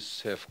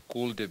these have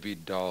cooled a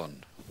bit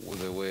down.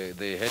 The way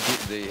they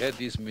had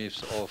these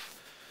myths of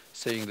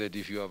saying that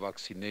if you are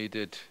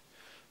vaccinated,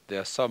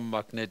 there's some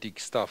magnetic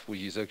stuff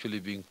which is actually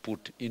being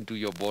put into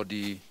your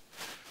body,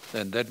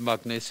 and that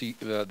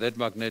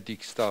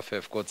magnetic stuff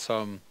have got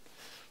some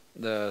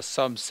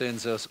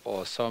sensors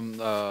or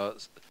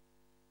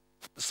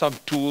some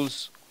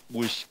tools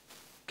which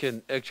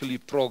can actually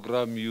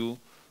program you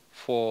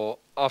for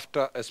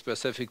after a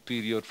specific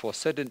period for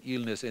certain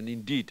illness, and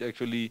indeed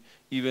actually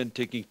even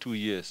taking 2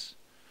 years,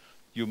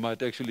 you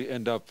might actually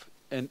end up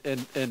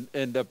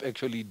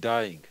actually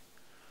dying.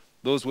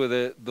 Those were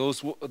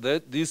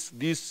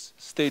this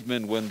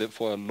statement went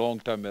for a long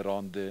time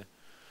around there.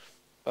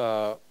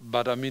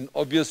 But I mean,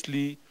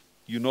 obviously,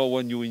 you know,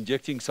 when you're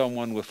injecting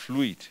someone with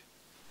fluid,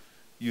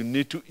 you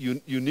need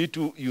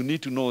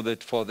to know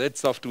that for that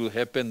stuff to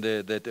happen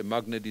there, that a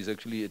magnet is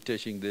actually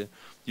attaching there,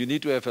 you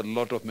need to have a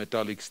lot of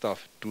metallic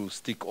stuff to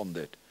stick on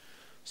that.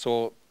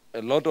 So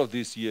a lot of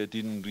this here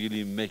didn't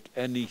really make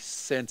any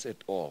sense at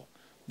all,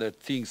 that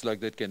things like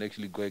that can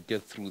actually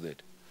get through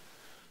that.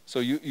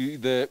 So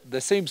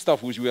the same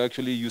stuff which we're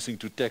actually using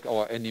to tag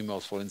our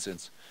animals, for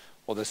instance,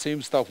 or the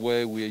same stuff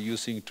where we are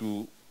using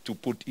to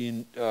put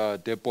in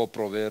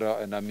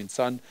Depo-Provera, and I mean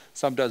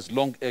sometimes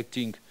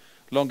long-acting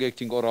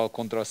oral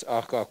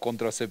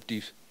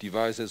contraceptive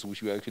devices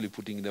which we're actually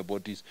putting in their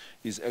bodies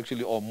is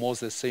actually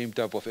almost the same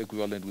type of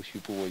equivalent which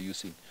people were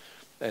using.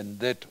 And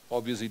that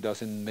obviously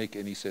doesn't make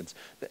any sense.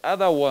 The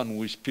other one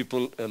which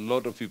a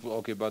lot of people,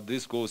 okay, but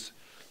this goes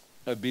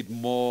a bit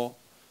more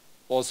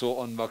also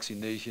on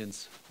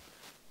vaccinations,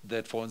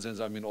 that for instance,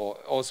 I mean, or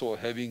also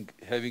having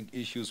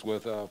issues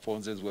with, for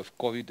instance, with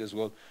COVID as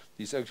well,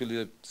 is actually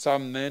that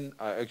some men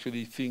are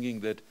actually thinking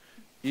that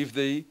if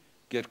they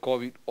get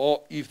COVID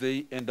or if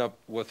they end up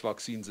with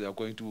vaccines, they are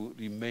going to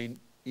remain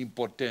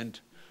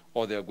impotent,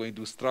 or they are going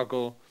to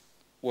struggle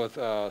with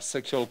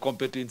sexual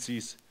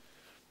competencies.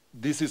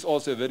 This is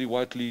also a very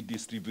widely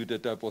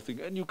distributed type of thing,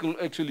 and you could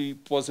actually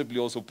possibly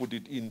also put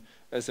it in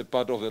as a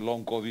part of the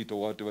long COVID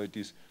or whatever it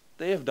is.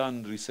 They have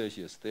done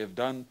researches, they have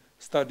done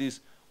studies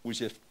which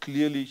have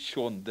clearly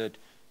shown that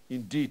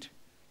indeed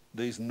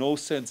there is no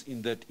sense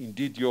in that.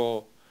 Indeed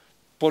your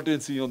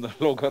potency on the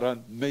longer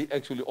run may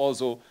actually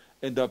also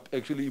end up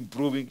actually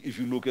improving if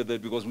you look at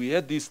that, because we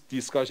had these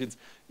discussions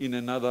in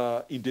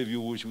another interview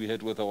which we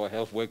had with our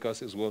health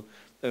workers as well,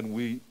 and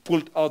we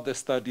pulled out the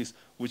studies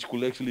which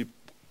could actually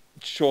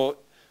show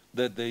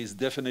that there is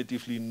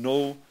definitively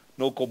no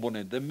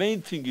component. The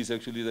main thing is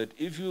actually that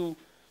if you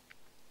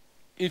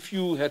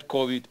had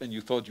COVID and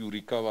you thought you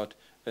recovered,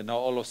 and now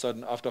all of a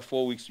sudden after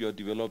 4 weeks you are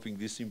developing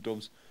these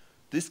symptoms,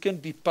 this can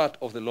be part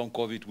of the long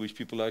COVID which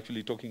people are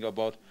actually talking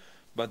about,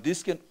 but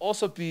this can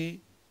also be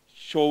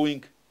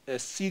showing a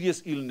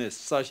serious illness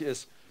such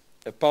as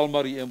a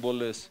pulmonary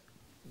embolus,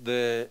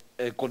 a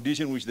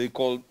condition which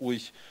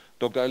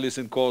Dr.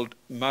 Allison called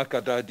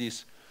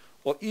myocarditis,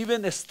 or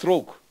even a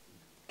stroke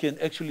can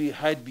actually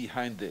hide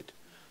behind that.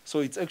 So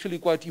it's actually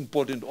quite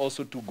important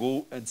also to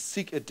go and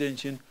seek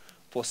attention,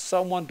 for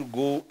someone to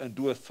go and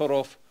do a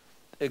thorough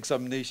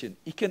examination.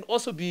 It can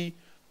also be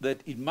that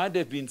it might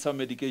have been some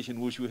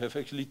medication which you have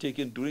actually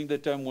taken during the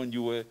time when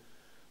you were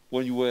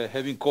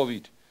having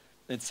COVID.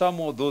 And some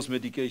of those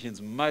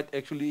medications might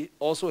actually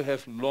also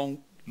have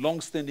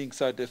long-standing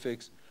side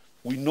effects.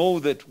 We know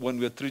that when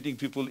we're treating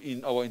people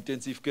in our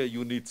intensive care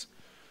units,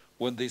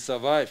 when they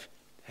survive,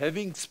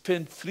 having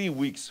spent 3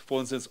 weeks, for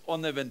instance,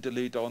 on a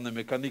ventilator, on a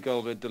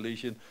mechanical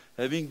ventilation,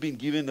 having been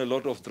given a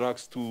lot of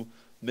drugs to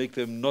make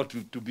them not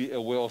to be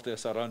aware of their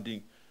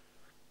surrounding,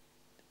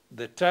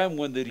 the time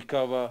when they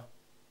recover,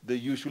 they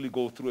usually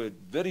go through a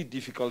very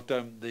difficult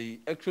time. They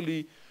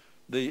actually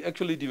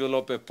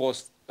develop a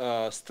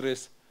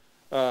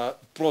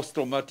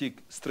post-traumatic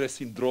stress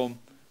syndrome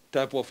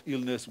type of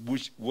illness,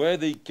 where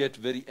they get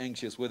very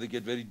anxious, where they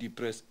get very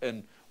depressed,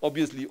 and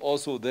obviously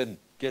also then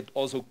get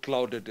also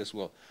clouded as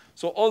well.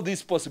 So all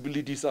these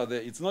possibilities are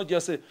there. It's not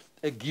just a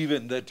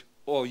given that,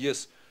 oh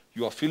yes,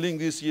 you are feeling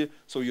this here,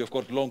 so you have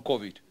got long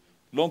COVID.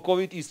 Long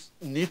COVID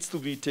needs to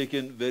be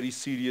taken very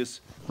serious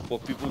for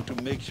people to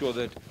make sure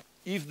that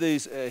if there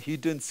is a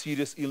hidden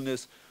serious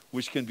illness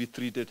which can be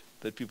treated,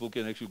 that people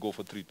can actually go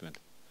for treatment.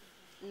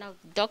 Now,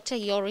 Doctor,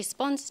 your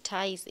response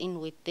ties in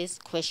with this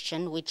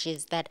question, which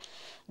is that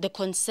the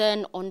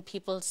concern on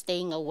people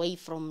staying away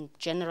from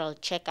general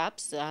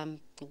checkups.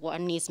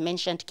 One is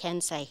mentioned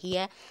cancer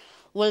here.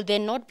 Will there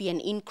not be an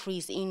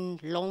increase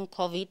in long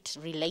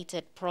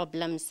COVID-related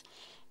problems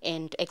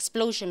and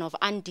explosion of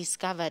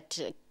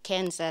undiscovered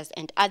cancers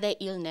and other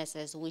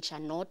illnesses which are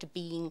not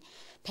being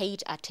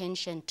paid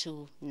attention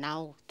to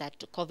now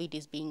that COVID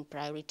is being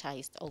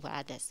prioritized over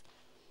others?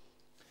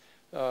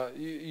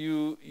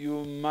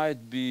 You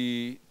might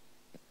be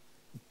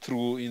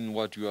true in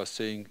what you are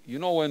saying. You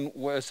know, when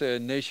as a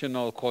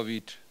national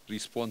COVID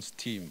response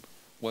team,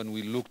 when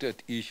we looked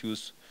at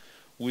issues,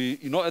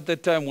 at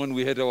that time when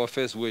we had our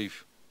first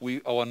wave,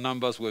 our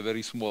numbers were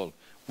very small.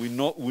 We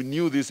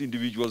knew these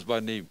individuals by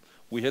name.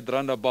 We had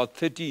run about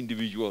 30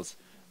 individuals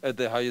at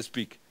the highest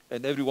peak,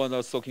 and everyone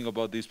was talking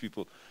about these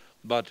people.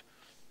 But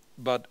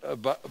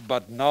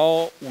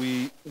now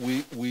we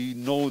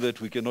know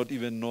that we cannot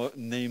even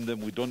name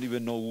them. We don't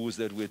even know who's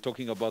that. We're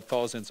talking about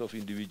thousands of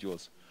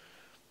individuals,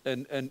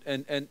 and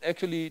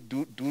actually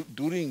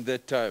during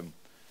that time,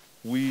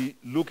 we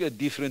look at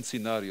different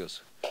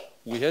scenarios.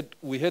 We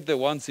had the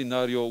one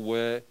scenario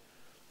where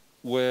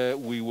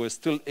we were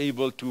still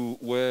able to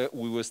where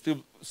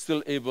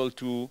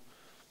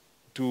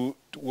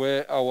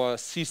our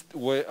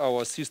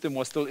system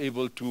was still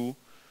able to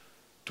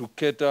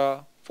cater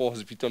for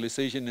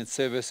hospitalization and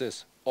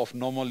services of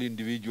normal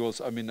individuals,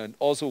 and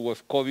also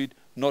with COVID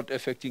not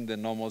affecting the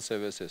normal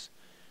services.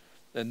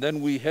 And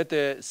then we had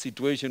a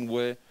situation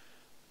where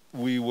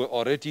we were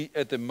already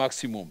at the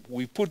maximum.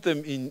 We put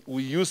them in,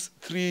 we use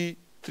three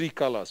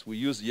colors. We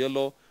use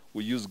yellow,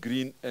 we use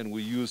green, and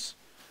we use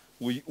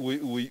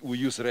we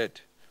use red.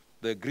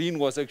 The green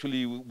was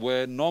actually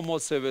where normal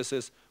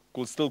services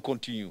could still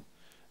continue.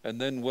 And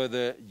then where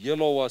the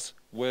yellow was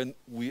when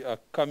we are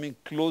coming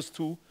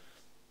to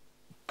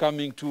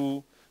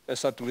a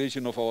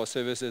saturation of our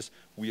services,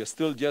 we are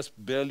still just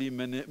barely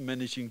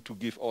managing to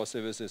give our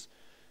services.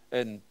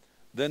 And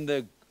then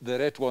the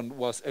red one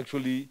was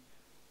actually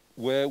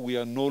where we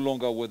are no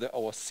longer with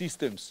our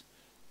systems,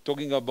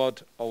 talking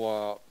about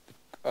our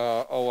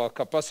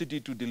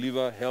capacity to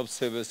deliver health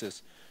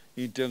services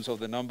in terms of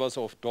the numbers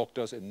of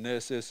doctors and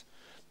nurses,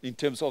 in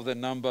terms of the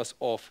numbers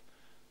of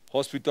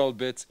hospital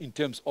beds, in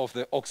terms of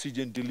the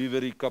oxygen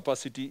delivery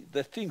capacity,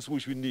 the things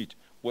which we need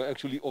were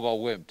actually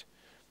overwhelmed.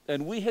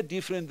 And we had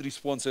different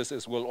responses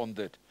as well on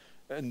that.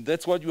 And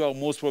that's what you are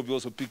most probably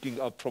also picking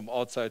up from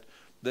outside,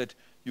 that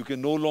you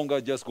can no longer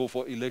just go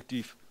for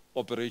elective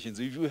operations.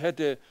 If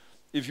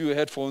you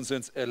had, for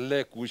instance, a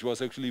leg which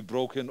was actually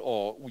broken,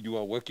 or you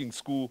are working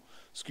school,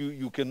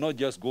 you cannot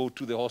just go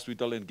to the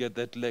hospital and get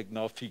that leg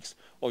now fixed.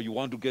 Or you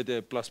want to get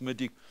a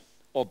plasmatic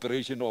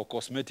operation or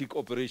cosmetic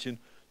operation,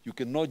 you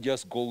cannot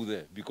just go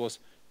there, because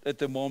at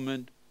the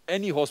moment,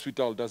 any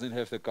hospital doesn't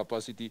have the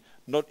capacity,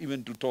 not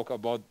even to talk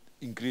about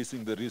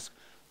increasing the risk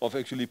of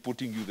actually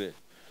putting you there.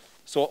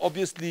 So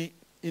obviously,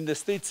 in the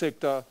state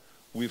sector,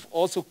 we've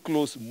also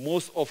closed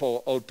most of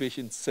our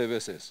outpatient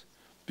services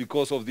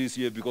because of this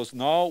year, because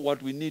now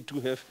what we need to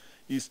have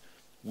is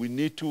we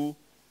need to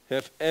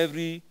have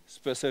every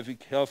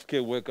specific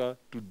healthcare worker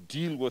to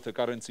deal with the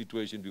current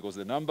situation, because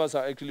the numbers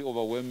are actually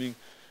overwhelming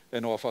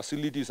and our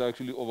facilities are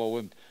actually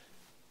overwhelmed.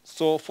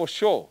 So for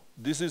sure,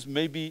 this is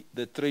maybe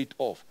the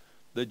trade-off,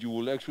 that you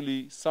will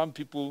actually, some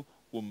people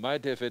who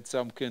might have had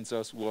some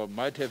cancers, who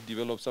might have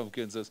developed some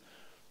cancers,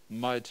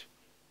 might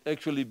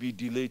actually be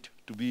delayed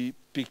to be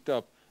picked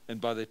up.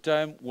 And by the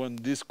time when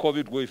this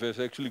COVID wave has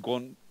actually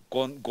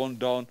gone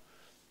down,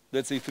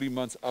 let's say 3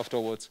 months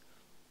afterwards,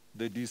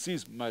 the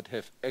disease might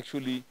have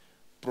actually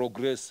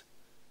progressed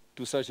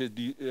to such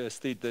a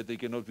state that they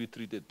cannot be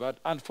treated. But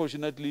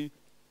unfortunately,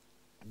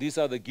 these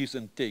are the gives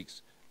and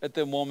takes. At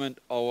the moment,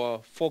 our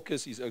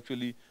focus is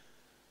actually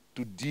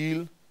to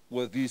deal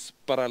with this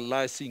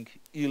paralyzing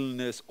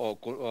illness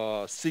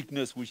or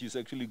sickness which is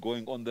actually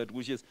going on, that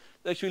which is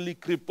actually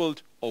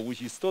crippled, or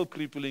which is still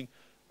crippling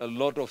a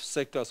lot of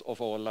sectors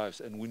of our lives,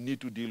 and we need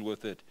to deal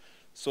with it.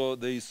 So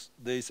there is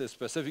a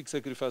specific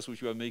sacrifice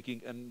which we are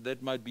making, and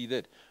that might be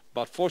that.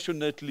 But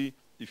fortunately,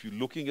 if you're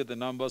looking at the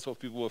numbers of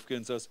people with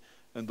cancers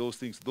and those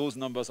things, those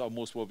numbers are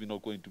most probably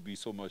not going to be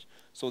so much.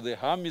 So the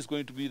harm is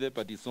going to be there,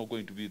 but it's not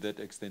going to be that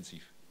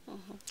extensive.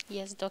 Mm-hmm.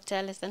 Yes, Dr.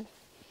 Ellison.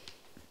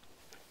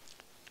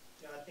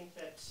 Yeah, I think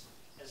that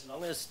as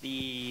long as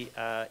the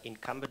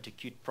incumbent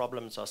acute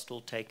problems are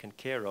still taken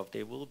care of,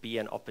 there will be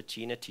an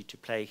opportunity to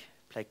play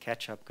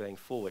catch up going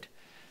forward.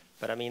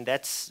 But I mean,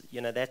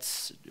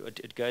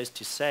 it goes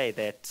to say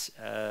that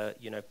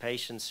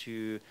patients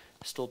who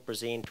still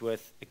present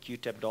with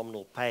acute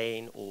abdominal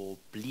pain or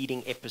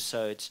bleeding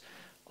episodes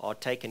are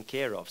taken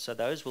care of. So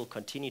those will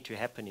continue to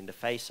happen in the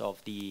face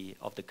of the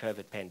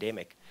COVID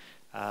pandemic.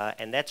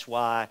 And that's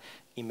why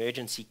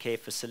emergency care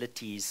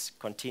facilities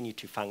continue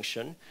to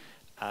function.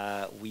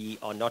 We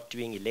are not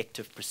doing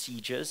elective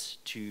procedures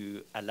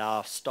to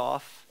allow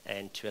staff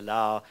and to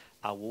allow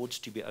our wards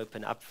to be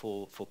open up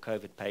for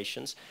COVID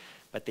patients.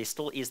 But there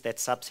still is that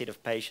subset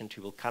of patients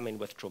who will come in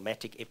with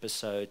traumatic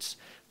episodes,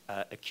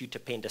 acute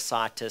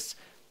appendicitis,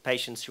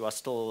 patients who are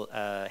still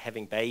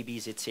having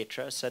babies,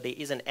 etc. So there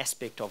is an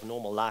aspect of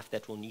normal life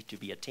that will need to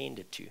be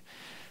attended to.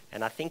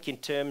 And I think in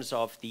terms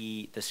of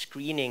the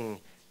screening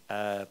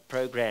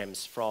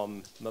programs,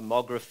 from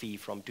mammography,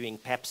 from doing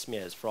pap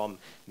smears, from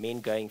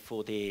men going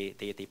for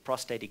their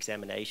prostate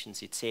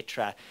examinations,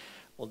 etc.,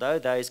 although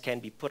those can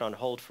be put on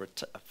hold for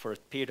a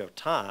period of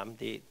time,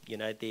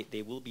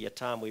 there will be a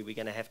time where we're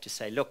going to have to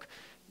say, look,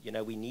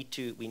 we need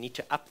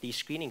to up these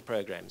screening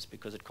programs,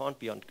 because it can't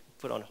be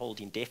put on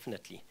hold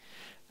indefinitely.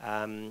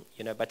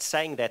 But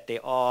saying that,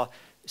 there are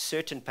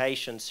certain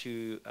patients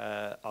who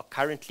are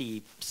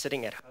currently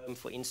sitting at home,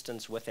 for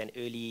instance, with an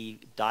early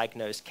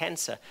diagnosed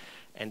cancer,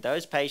 and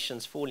those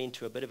patients fall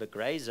into a bit of a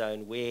gray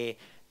zone where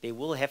there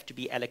will have to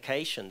be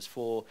allocations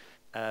for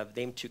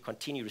them to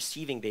continue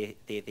receiving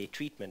their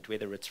treatment,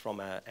 whether it's from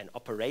an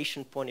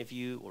operation point of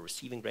view or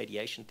receiving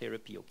radiation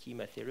therapy or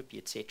chemotherapy,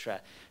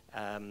 etc.,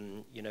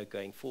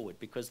 going forward,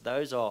 because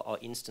those are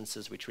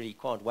instances which really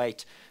can't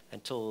wait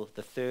until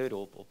the third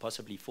or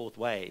possibly fourth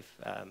wave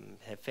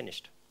have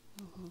finished.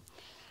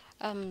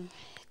 Mm-hmm.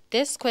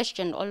 This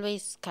question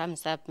always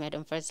comes up,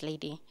 Madam First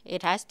Lady.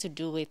 It has to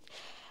do with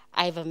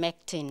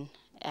ivermectin.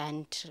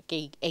 And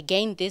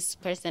again, this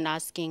person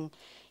asking,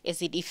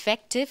 is it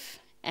effective,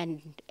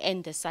 and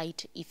the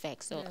side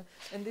effects? So, yeah.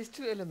 And there's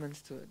two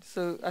elements to it.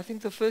 So I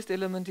think the first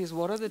element is,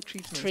 what are the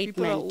treatments?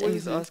 People are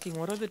always asking,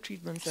 what are the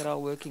treatments that are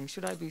working?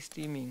 Should I be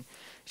steaming?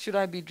 Should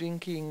I be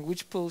drinking?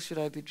 Which pills should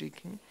I be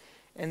drinking?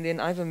 And then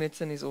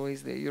ivermectin is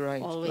always there. You're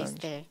right. Always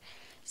Blanche. There.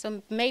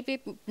 So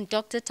maybe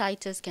Dr.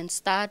 Titus can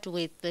start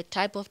with the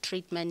type of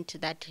treatment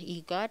that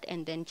he got,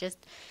 and then just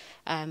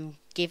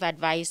give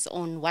advice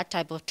on what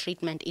type of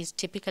treatment is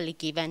typically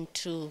given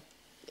to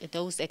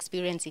those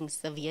experiencing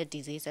severe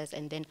diseases,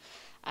 and then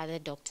other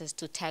doctors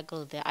to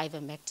tackle the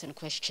ivermectin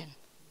question.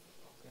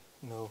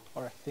 No,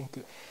 all right, thank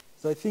you.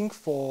 So I think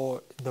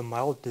for the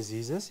mild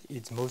diseases,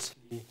 it's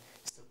mostly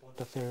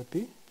supportive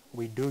therapy.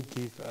 We do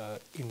give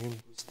immune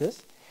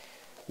boosters.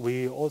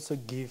 We also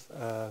give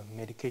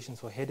medications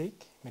for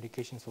headache,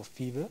 medications for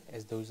fever,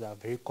 as those are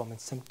very common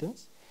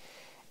symptoms.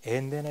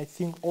 And then I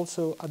think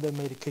also other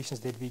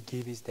medications that we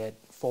give is that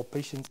for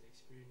patients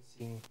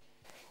experiencing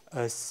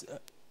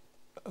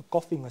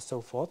coughing or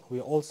so forth, we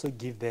also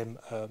give them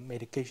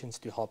medications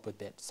to help with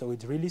that. So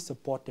it's really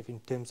supportive in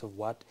terms of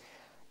what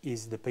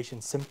is the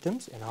patient's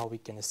symptoms and how we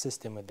can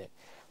assist them with that.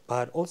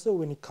 But also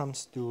when it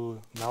comes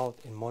to mild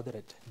and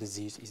moderate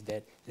disease, is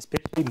that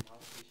especially mild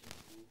patients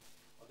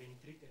who are being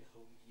treated at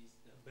home, is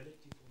the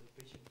ability for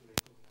the patient to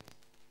recognize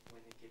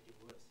when they're getting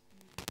worse.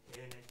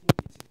 And I think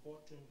it's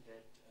important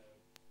that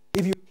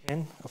if you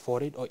can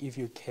afford it, or if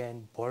you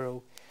can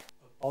borrow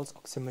a pulse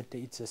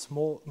oximeter, it's a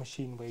small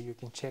machine where you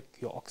can check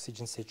your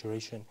oxygen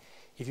saturation.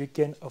 If you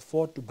can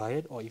afford to buy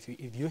it, or if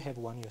you have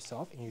one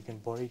yourself and you can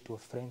borrow it to a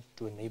friend,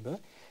 to a neighbor,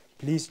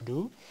 please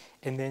do.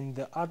 And then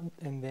the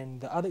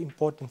other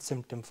important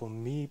symptom for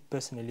me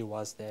personally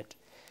was that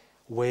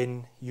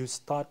when you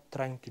start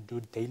trying to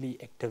do daily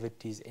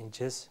activities and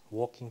just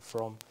walking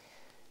from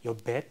your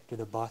bed to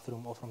the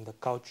bathroom or from the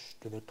couch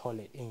to the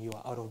toilet and you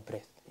are out of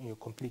breath and you're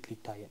completely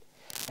tired,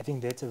 I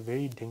think that's a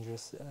very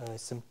dangerous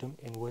symptom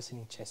in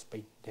worsening chest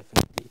pain,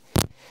 definitely.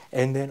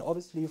 And then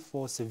obviously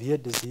for severe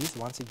disease,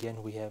 once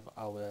again, we have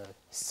our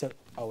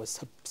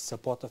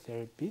supportive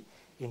therapy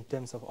in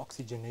terms of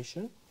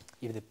oxygenation,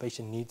 if the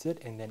patient needs it,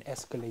 and then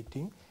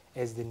escalating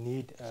as the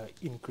need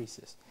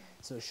increases.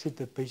 So should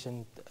the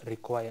patient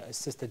require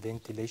assisted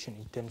ventilation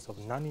in terms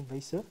of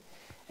non-invasive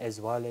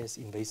as well as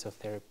invasive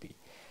therapy.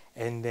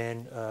 And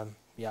then,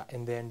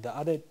 and then the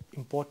other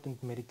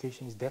important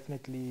medication is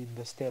definitely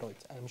the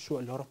steroids. I'm sure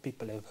a lot of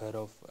people have heard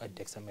of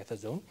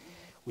dexamethasone.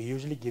 We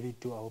usually give it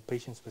to our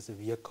patients with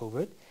severe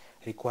COVID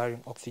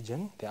requiring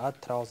oxygen. There are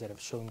trials that have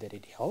shown that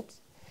it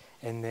helps.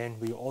 And then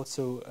we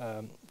also,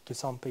 to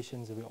some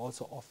patients, we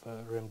also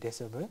offer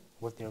remdesivir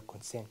with their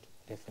consent,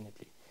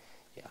 definitely.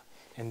 Yeah.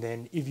 And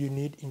then if you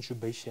need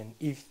intubation,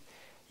 if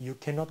you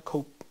cannot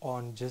cope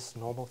on just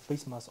normal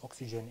face mask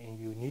oxygen and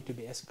you need to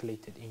be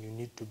escalated and you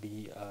need to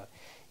be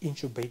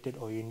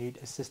intubated or you need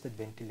assisted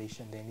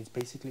ventilation, then it's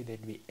basically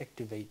that we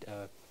activate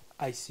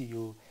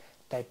ICU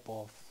type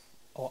of,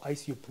 or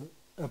ICU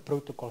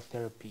protocol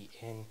therapy,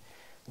 and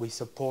we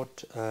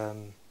support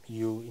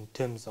you in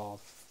terms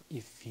of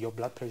if your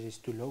blood pressure is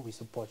too low, we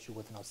support you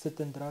with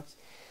certain drugs.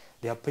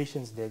 There are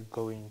patients that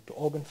go into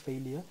organ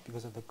failure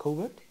because of the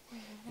COVID,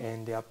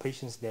 and there are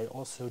patients that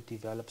also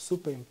develop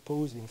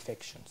superimposed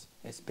infections,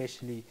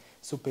 especially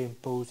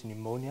superimposed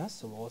pneumonia,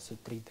 so we also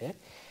treat that.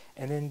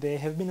 And then there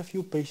have been a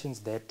few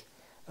patients that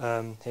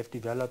have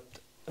developed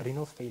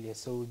renal failure,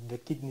 so the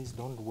kidneys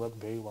don't work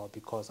very well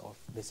because of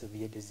the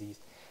severe disease.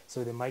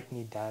 So they might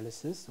need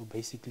dialysis, so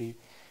basically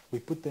we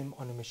put them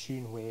on a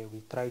machine where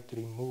we try to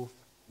remove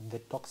the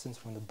toxins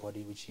from the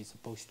body, which is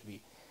supposed to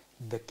be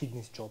the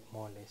kidney's job,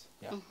 more or less.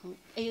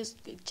 Yeah.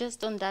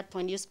 Just on that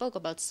point, you spoke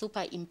about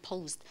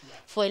superimposed. Yeah.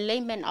 For a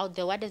layman out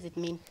there, what does it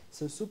mean?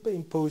 So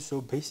superimposed,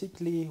 so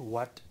basically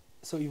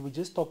so if we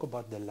just talk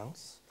about the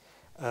lungs,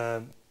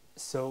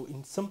 so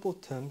in simple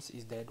terms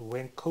is that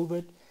when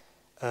COVID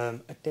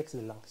attacks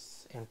the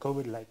lungs, and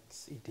COVID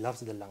it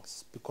loves the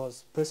lungs,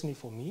 because personally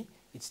for me,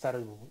 it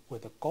started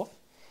with a cough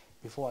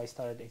before I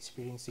started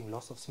experiencing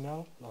loss of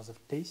smell, loss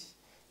of taste,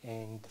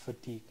 and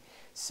fatigue.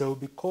 So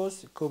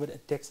because COVID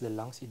attacks the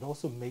lungs, it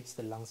also makes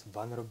the lungs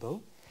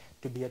vulnerable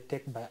to be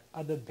attacked by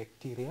other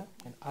bacteria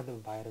and other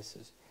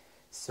viruses.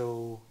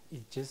 So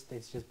it just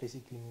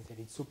basically means that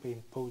it's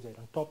superimposed that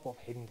on top of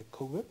having the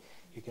COVID,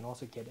 you can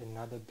also get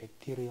another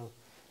bacterial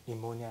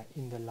pneumonia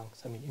in the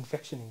lungs,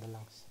 infection in the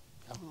lungs.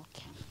 Yeah.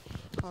 Okay.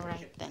 All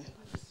right then.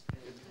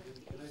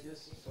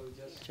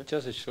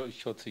 Just a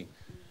short thing.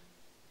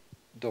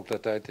 Dr.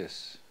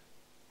 Titus,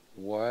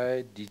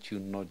 why did you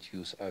not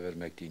use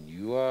ivermectin?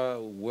 You are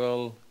a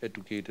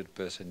well-educated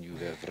person. You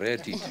have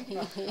read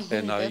it.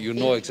 And you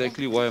know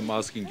exactly why I'm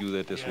asking you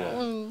that as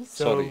well.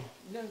 Sorry.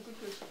 No, good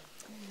question.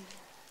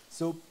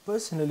 So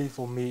personally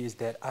for me is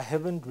that I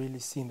haven't really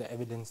seen the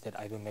evidence that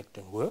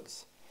ivermectin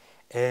works.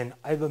 And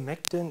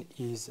ivermectin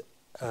is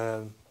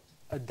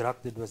a drug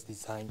that was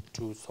designed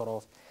to sort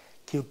of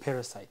kill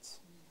parasites.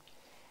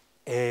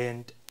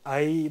 And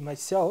I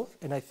myself,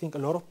 and I think a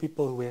lot of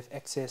people who have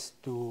access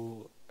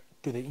to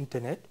the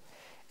internet,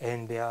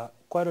 and there are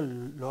quite a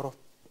lot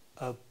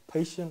of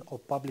patient or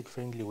public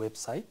friendly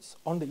websites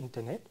on the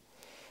internet,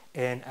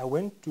 and I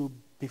went to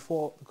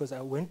because I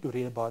went to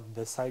read about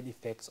the side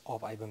effects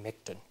of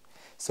ivermectin.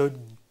 So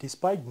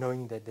despite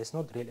knowing that there's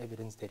not real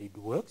evidence that it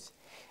works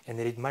and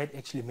that it might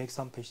actually make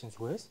some patients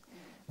worse,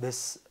 the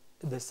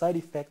side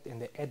effect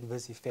and the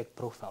adverse effect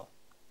profile,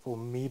 for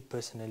me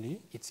personally,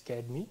 it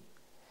scared me,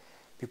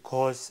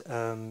 because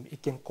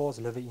it can cause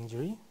liver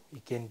injury,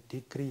 it can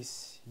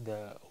decrease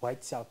the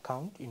white cell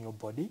count in your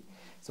body.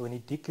 So when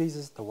it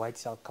decreases the white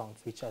cell count,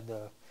 which are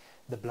the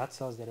blood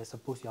cells that are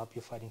supposed to help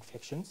you fight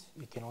infections,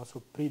 it can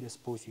also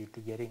predispose you to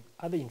getting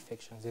other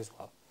infections as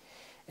well.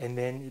 And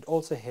then it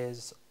also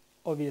has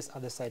obvious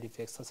other side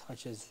effects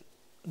such as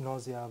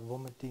nausea,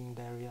 vomiting,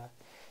 diarrhea.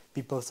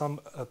 Some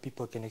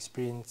people can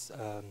experience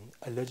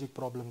allergic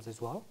problems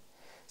as well.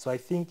 So I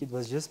think it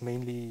was just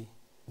mainly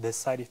the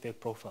side effect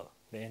profile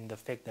and the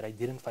fact that I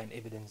didn't find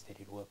evidence that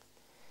it worked.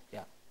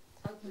 Yeah.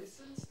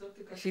 Since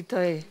Dr.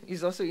 Kashitai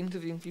is also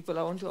interviewing people,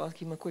 I want to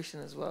ask him a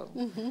question as well.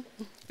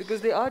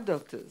 Because there are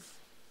doctors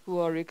who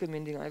are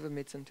recommending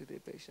ivermectin to their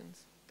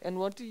patients. And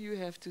what do you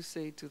have to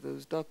say to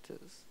those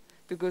doctors?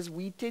 Because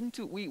we tend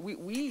to,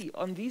 we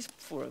on these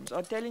forums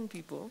are telling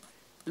people,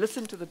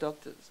 listen to the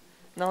doctors.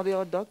 Now there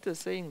are doctors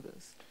saying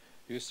this.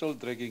 You're still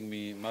dragging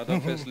me, Madam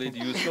First Lady,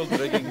 you're still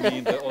dragging me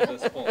on the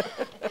spot.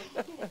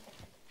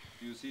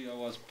 You see, I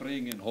was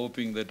praying and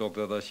hoping that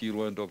Dr.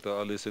 Dashiro and Dr.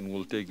 Allison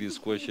will take this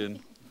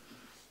question.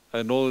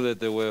 I know that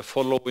there were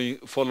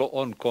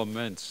follow-on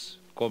comments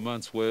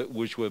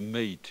which were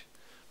made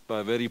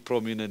by very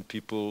prominent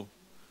people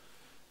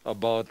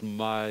about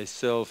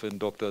myself and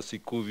Dr.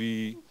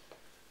 Sikuvi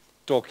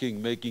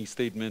making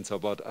statements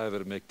about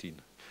ivermectin.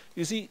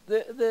 You see,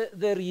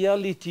 the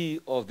reality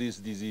of this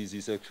disease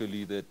is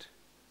actually that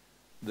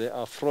there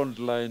are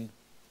frontline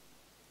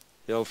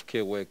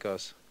healthcare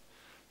workers,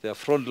 there are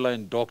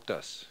frontline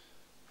doctors.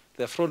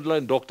 There are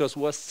frontline doctors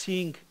who are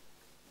seeing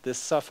the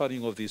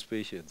suffering of these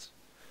patients.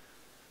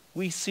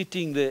 We're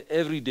sitting there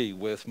every day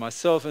with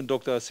myself and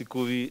Dr.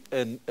 Sikuvi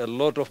and a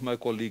lot of my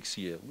colleagues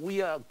here.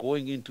 We are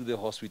going into the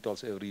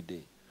hospitals every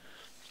day.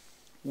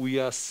 We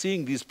are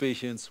seeing these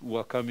patients who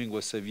are coming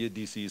with severe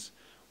disease,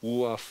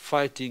 who are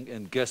fighting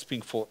and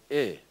gasping for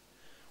air.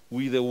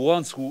 We're the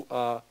ones who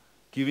are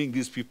giving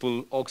these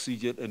people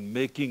oxygen and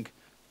making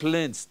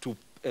plans to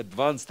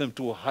advance them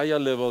to higher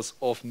levels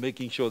of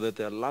making sure that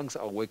their lungs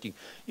are working.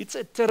 It's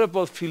a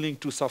terrible feeling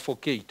to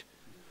suffocate.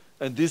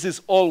 And this is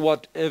all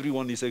what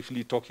everyone is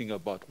actually talking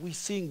about. We're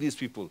seeing these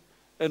people,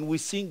 and we're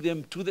seeing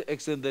them to the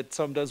extent that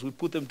sometimes we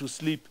put them to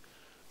sleep,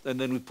 and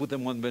then we put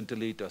them on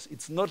ventilators.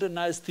 It's not a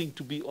nice thing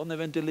to be on the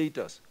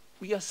ventilators.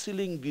 We are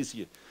seeing this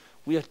here.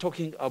 We are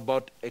talking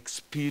about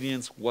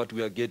experience, what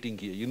we are getting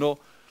here. You know,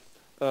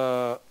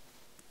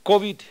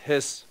 COVID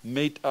has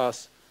made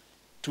us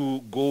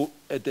to go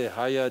at a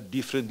higher,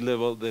 different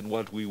level than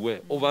what we were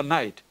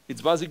overnight.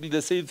 It's basically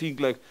the same thing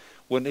like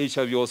when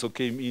HIV also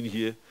came in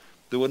here.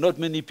 There were not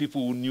many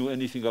people who knew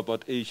anything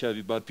about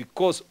HIV, but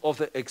because of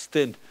the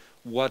extent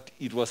what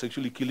it was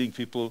actually killing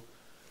people,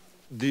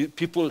 the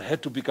people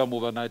had to become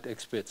overnight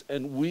experts.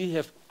 And we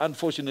have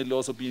unfortunately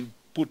also been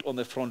put on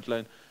the front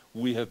line.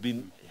 We have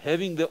been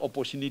having the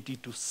opportunity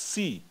to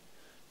see,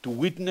 to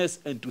witness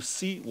and to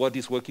see what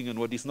is working and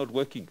what is not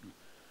working.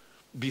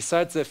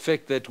 Besides the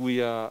fact that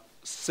we are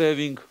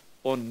serving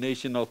on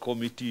national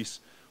committees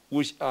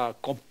which are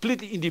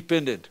completely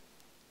independent,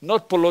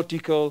 not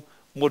political,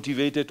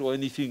 motivated or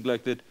anything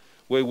like that,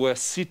 where we're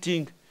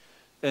sitting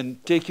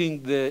and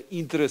taking the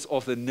interest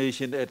of the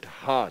nation at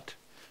heart,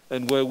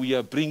 and where we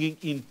are bringing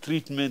in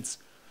treatments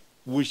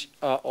which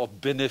are of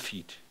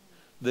benefit.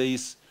 There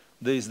is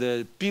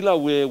the pillar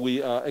where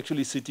we are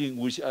actually sitting,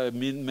 which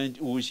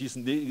is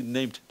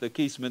named the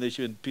case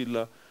management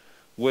pillar,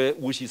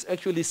 which is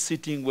actually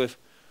sitting with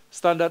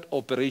standard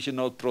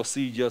operational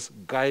procedures,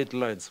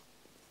 guidelines,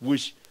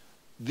 which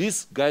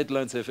these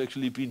guidelines have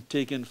actually been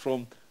taken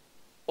from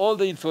all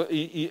the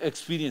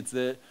experience,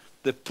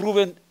 the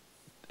proven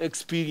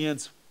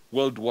experience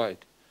worldwide,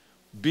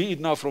 be it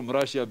now from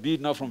Russia, be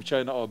it now from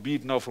China, or be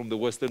it now from the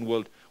Western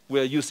world. We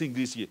are using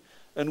this here.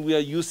 And we are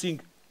using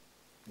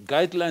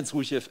guidelines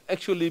which have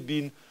actually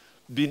been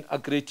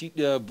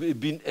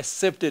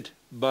accepted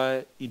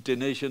by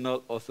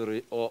international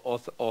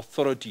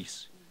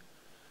authorities.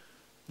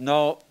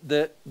 Now,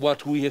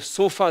 what we have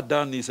so far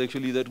done is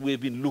actually that we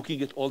have been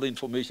looking at all the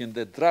information,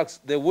 the drugs,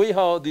 the way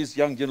how this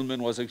young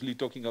gentleman was actually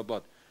talking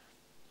about,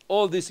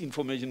 all this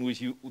information,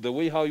 the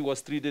way how he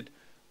was treated,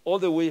 all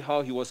the way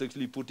how he was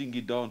actually putting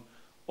it down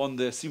on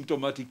the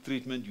symptomatic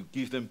treatment. You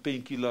give them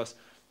painkillers,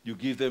 you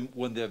give them,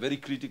 when they're very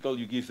critical,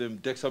 you give them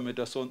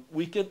dexamethasone.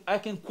 I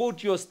can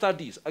quote your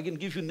studies. I can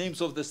give you names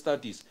of the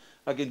studies.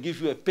 I can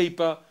give you a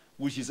paper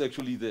which is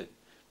actually there.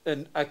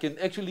 And I can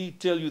actually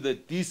tell you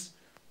that these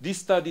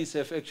studies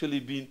have actually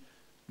been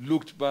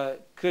looked by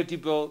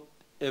credible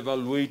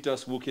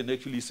evaluators who can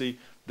actually say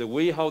the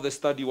way how the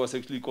study was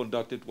actually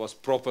conducted was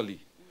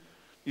properly.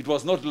 It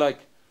was not like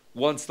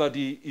one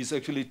study is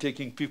actually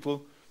taking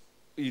people,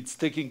 it's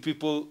taking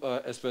people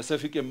a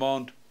specific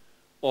amount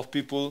of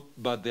people,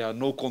 but there are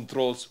no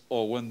controls,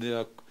 or when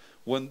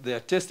they are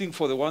testing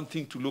for the one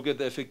thing to look at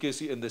the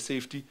efficacy and the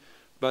safety,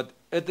 but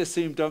at the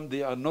same time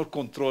they are not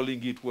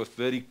controlling it with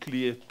very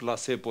clear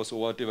placebos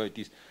or whatever it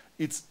is.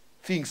 It's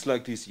things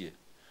like this here.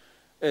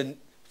 And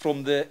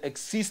from the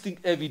existing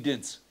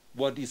evidence,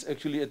 what is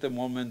actually at the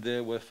moment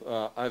there with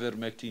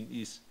ivermectin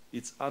is,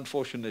 it's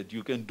unfortunate.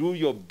 You can do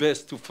your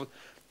best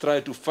try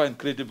to find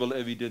credible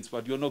evidence,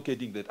 but you're not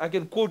getting that. I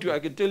can quote you, I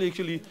can tell you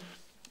actually,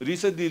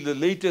 recently the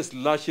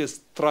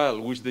largest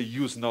trial which they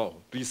use now,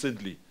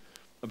 recently.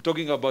 I'm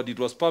talking about, it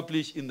was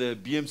published in the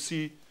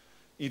BMC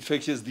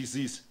Infectious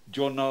Disease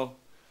Journal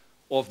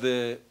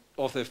it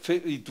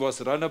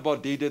was run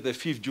about dated the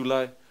 5th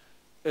July.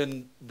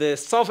 And the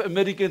South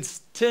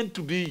Americans tend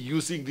to be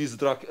using this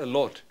drug a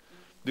lot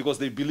because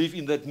they believe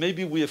in that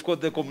maybe we have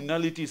got the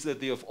commonalities that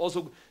they have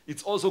also,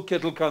 it's also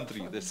cattle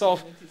country. The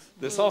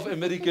South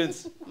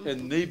Americans,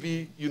 and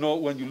maybe, you know,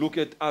 when you look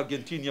at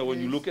Argentina,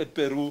 when you look at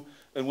Peru,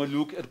 and when you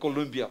look at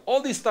Colombia,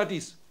 all these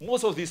studies,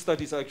 most of these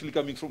studies are actually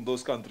coming from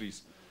those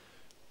countries.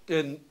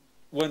 And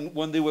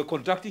when they were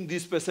conducting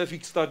this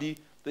specific study,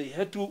 they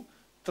had to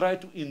try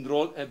to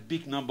enroll a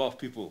big number of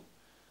people.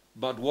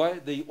 But why?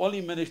 They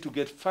only managed to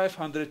get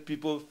 500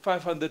 people,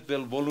 500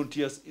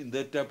 volunteers in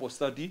that type of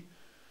study.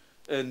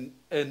 And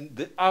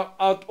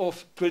out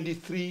of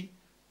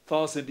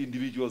 23,000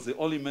 individuals, they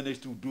only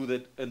managed to do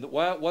that. And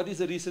what is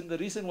the reason? The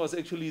reason was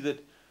actually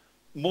that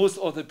most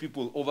of the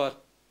people, over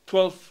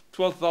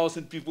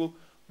 12,000 people,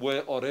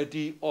 were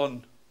already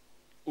on,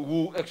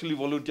 who actually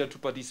volunteered to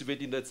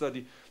participate in that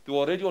study. They were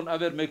already on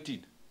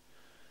ivermectin.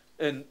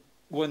 And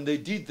when they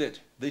did that,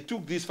 they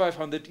took these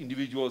 500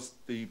 individuals,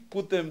 they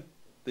put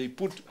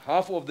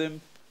half of them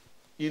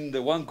in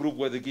the one group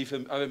where they give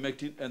them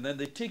ivermectin, and then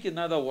they take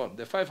another one,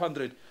 the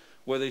 500,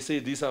 where they say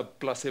these are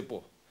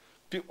placebo.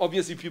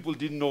 Obviously, people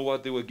didn't know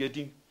what they were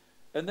getting,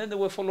 and then they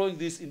were following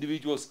these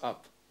individuals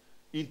up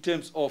in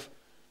terms of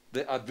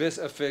the adverse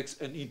effects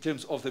and in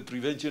terms of the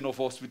prevention of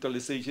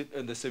hospitalization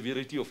and the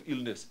severity of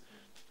illness.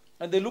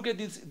 And they look at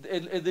this,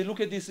 and they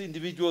look at these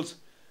individuals.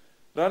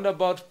 Round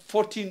about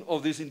 14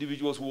 of these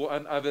individuals who were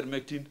on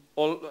ivermectin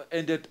all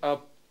ended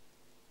up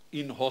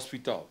in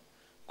hospital,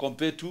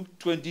 compared to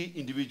 20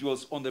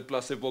 individuals on the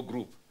placebo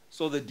group.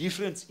 So the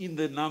difference in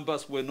the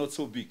numbers were not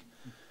so big.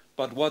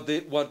 But what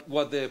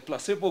the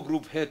placebo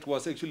group had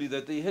was actually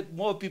that they had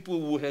more people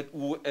who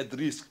were at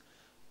risk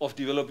of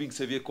developing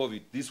severe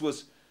COVID.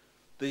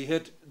 They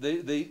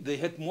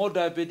had more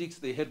diabetics,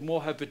 they had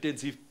more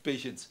hypertensive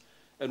patients.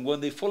 And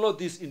when they followed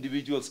these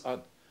individuals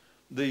up,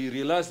 they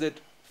realized that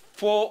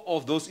 4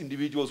 of those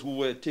individuals who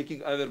were taking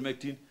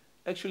ivermectin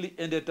actually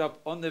ended up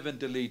on the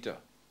ventilator,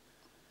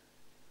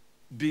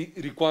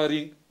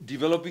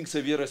 developing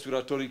severe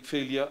respiratory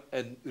failure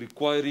and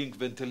requiring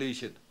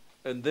ventilation.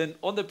 And then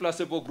on the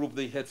placebo group,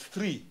 they had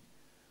 3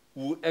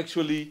 who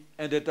actually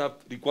ended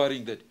up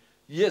requiring that.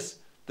 Yes,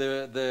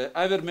 the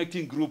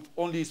ivermectin group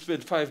only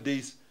spent 5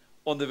 days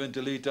on the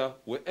ventilator,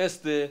 whereas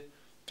the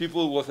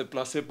people with a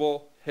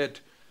placebo had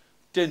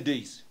 10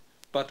 days.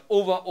 But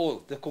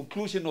overall, the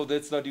conclusion of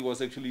that study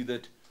was actually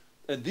that,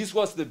 and this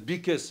was the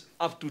biggest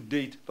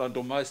up-to-date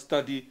randomized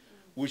study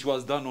which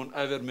was done on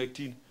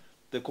ivermectin.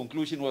 The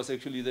conclusion was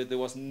actually that there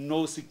was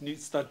no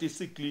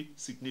statistically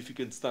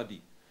significant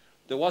study.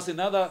 There was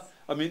another,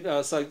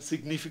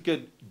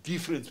 significant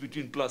difference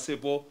between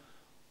placebo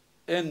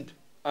and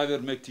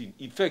ivermectin.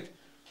 In fact,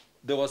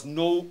 there was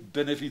no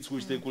benefits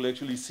which they could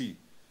actually see.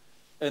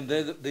 And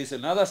then there's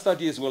another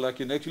study as well. I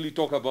can actually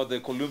talk about the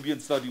Colombian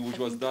study which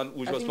was done,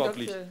 which was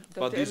published.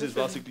 But this is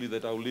basically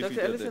that. I will leave it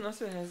at that. Dr. Ellison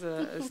also has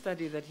a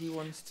study that he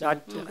wants to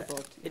talk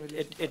about.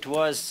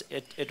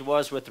 It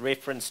was with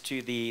reference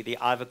to the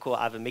Ivacor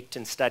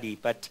ivermectin study,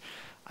 but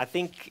I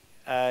think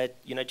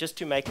just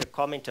to make a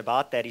comment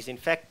about that is, in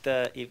fact,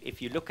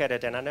 if you look at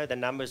it, and I know the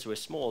numbers were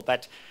small,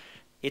 but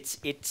it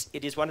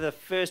is one of the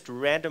first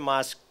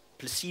randomized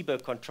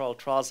placebo-controlled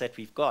trials that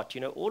we've got.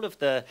 All of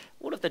the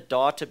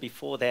data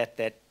before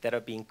that are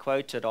being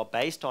quoted are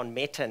based on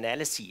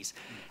meta-analyses,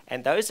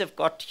 and those have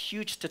got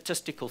huge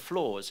statistical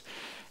flaws.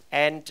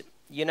 And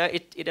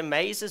it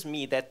amazes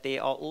me that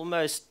there are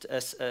almost a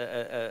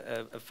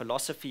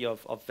philosophy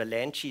of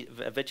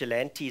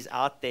vigilantes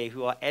out there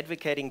who are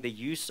advocating the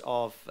use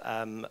of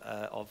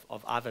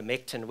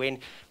ivermectin when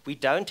we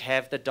don't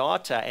have the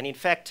data. And in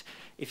fact,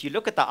 if you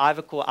look at the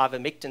Ivacor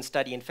ivermectin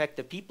study, in fact,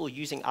 the people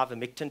using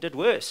ivermectin did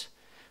worse.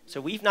 So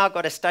we've now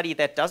got a study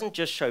that doesn't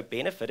just show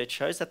benefit, it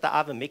shows that the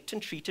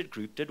ivermectin treated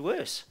group did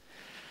worse.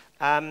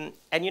 And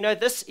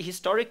this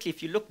historically,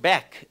 if you look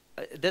back,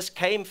 this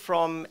came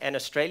from an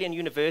Australian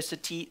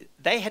university.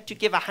 They had to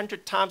give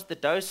 100 times the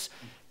dose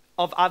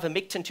of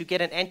ivermectin to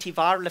get an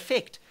antiviral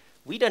effect.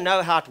 We don't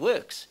know how it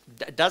works.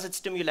 Does it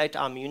stimulate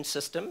our immune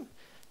system?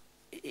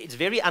 It's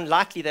very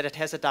unlikely that it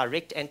has a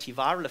direct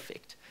antiviral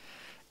effect.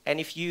 And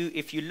if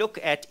you look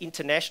at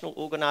international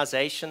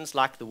organizations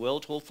like the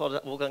World Health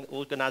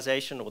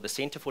Organization or the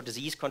Center for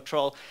Disease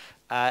Control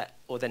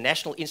or the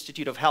National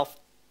Institute of Health,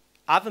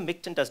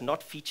 ivermectin does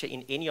not feature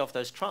in any of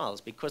those trials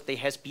because there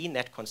has been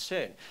that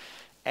concern.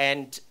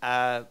 And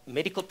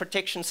Medical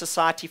Protection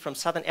Society from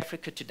Southern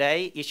Africa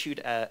today issued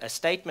a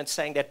statement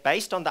saying that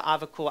based on the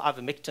Ivacor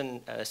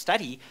ivermectin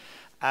study,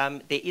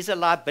 there is a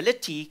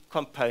liability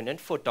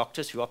component for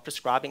doctors who are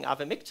prescribing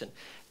ivermectin.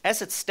 As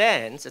it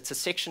stands, it's a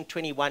Section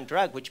 21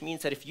 drug, which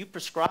means that if you're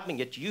prescribing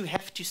it, you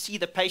have to see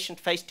the patient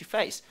face to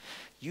face.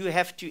 You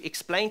have to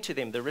explain to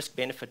them the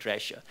risk-benefit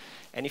ratio.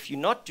 And if you're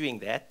not doing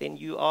that, then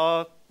you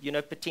are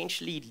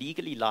potentially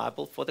legally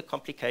liable for the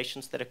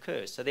complications that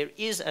occur. So there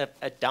is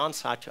a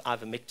downside to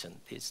ivermectin.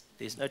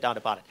 There's no doubt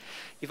about it.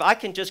 If I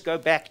can just go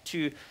back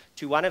to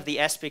one of the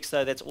aspects,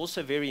 though, that's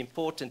also very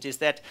important, is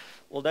that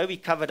although we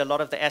covered a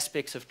lot of the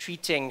aspects of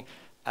treating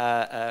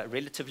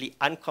relatively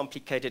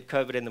uncomplicated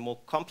COVID and the more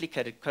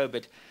complicated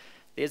COVID,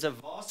 there's a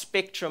vast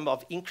spectrum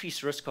of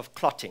increased risk of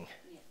clotting.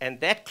 And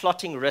that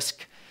clotting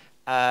risk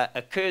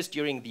occurs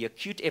during the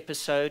acute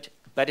episode,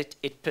 but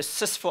it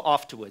persists for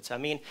afterwards. I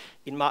mean,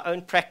 in my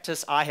own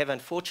practice, I have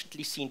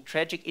unfortunately seen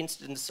tragic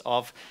incidents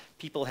of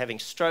people having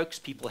strokes,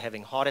 people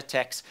having heart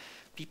attacks,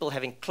 people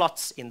having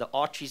clots in the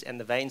arteries and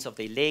the veins of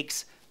their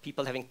legs,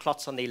 people having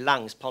clots on their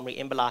lungs,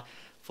 pulmonary emboli,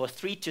 for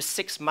 3 to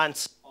 6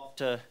 months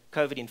after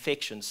COVID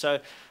infection. So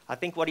I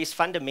think what is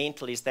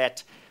fundamental is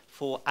that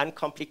for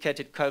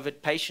uncomplicated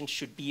COVID, patients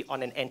should be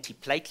on an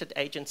antiplatelet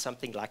agent,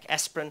 something like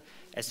aspirin.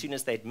 As soon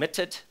as they're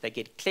admitted, they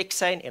get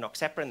Clexane,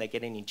 enoxaparin, they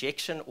get an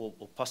injection, or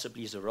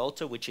possibly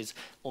Xarelto, which is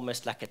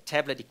almost like a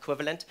tablet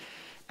equivalent.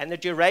 And the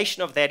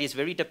duration of that is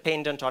very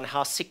dependent on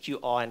how sick you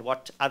are and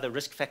what other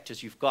risk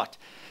factors you've got.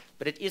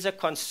 But it is a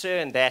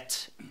concern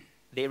that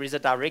there is a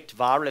direct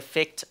viral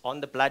effect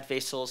on the blood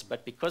vessels,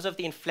 but because of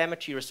the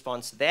inflammatory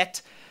response,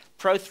 that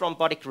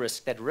prothrombotic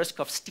risk, that risk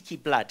of sticky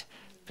blood,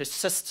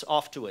 persists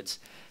afterwards.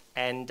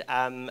 And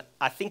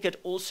I think it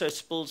also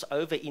spills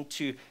over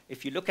into,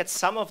 if you look at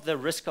some of the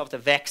risk of the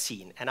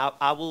vaccine, and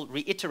I will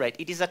reiterate,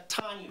 it is a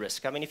tiny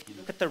risk. I mean, if you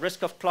look at the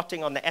risk of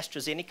clotting on the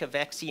AstraZeneca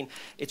vaccine,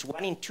 it's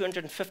 1 in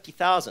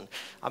 250,000.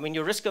 I mean,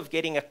 your risk of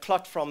getting a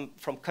clot from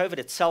COVID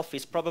itself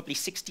is probably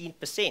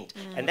 16%,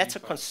 and that's a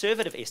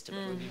conservative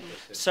estimate.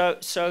 So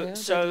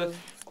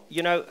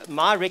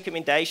my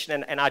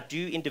recommendation, and I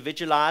do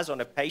individualize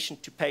on a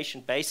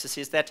patient-to-patient basis,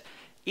 is that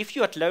if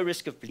you're at low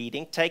risk of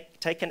bleeding,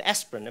 take an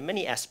aspirin, a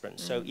mini aspirin,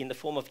 so in the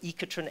form of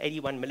Ecotrin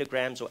 81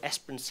 milligrams or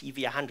aspirin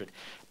CV 100,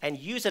 and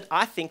use it,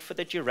 I think, for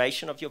the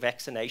duration of your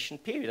vaccination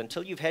period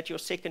until you've had your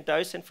second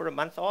dose and for a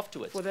month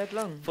afterwards. For that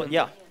long?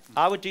 Yeah,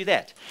 I would do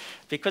that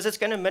because it's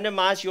going to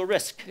minimize your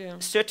risk. Yeah.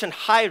 Certain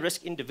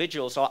high-risk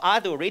individuals are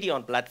either already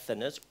on blood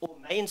thinners or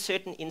may in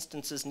certain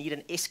instances need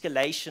an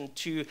escalation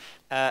to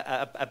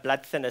a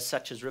blood thinner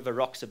such as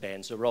rivaroxaban,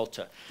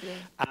 Xarelto.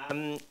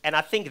 Yeah. And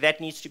I think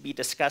that needs to be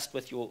discussed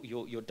with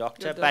your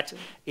doctor. But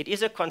it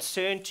is a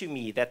concern to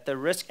me that the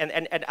risk,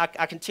 and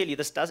I can tell you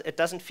it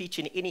doesn't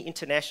feature in any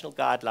international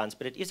guidelines,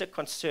 but it is a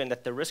concern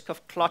that the risk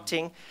of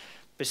clotting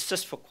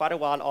persists for quite a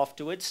while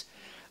afterwards.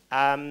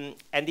 And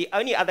the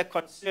only other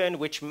concern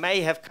which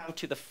may have come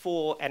to the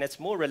fore, and it's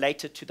more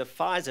related to the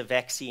Pfizer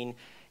vaccine,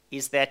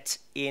 is that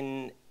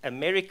in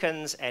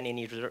Americans and in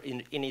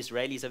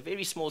Israelis, a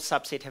very small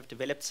subset have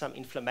developed some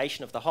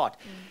inflammation of the heart.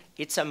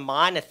 It's a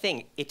minor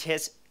thing. It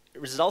has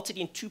resulted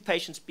in 2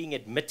 patients being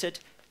admitted,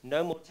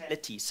 no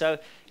mortality. So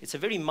it's a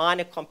very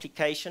minor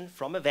complication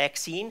from a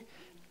vaccine,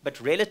 but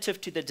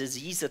relative to the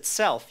disease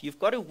itself, you've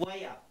got to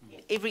weigh up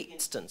in every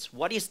instance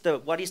what is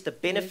the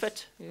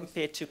benefit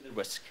compared to the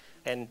risk.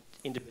 And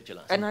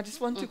individualize. And I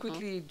just want to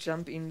quickly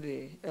jump in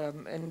there,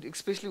 and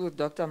especially with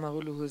Dr.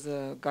 Marulu, who's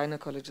a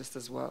gynecologist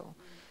as well.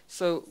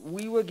 So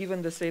we were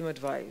given the same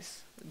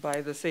advice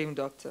by the same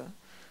doctor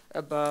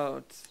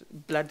about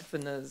blood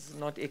thinners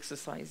not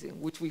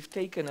exercising, which we've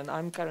taken, and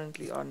I'm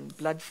currently on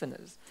blood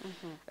thinners.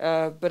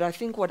 But I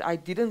think what I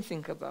didn't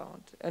think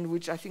about, and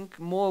which I think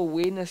more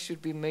awareness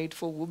should be made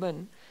for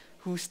women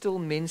who still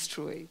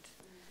menstruate,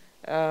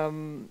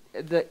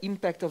 the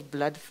impact of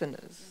blood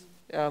thinners.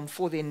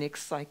 For their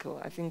next cycle.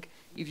 I think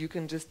if you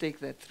can just take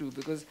that through,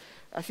 because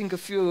I think a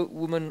few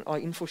women are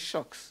in for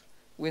shocks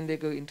when they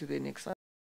go into their next cycle.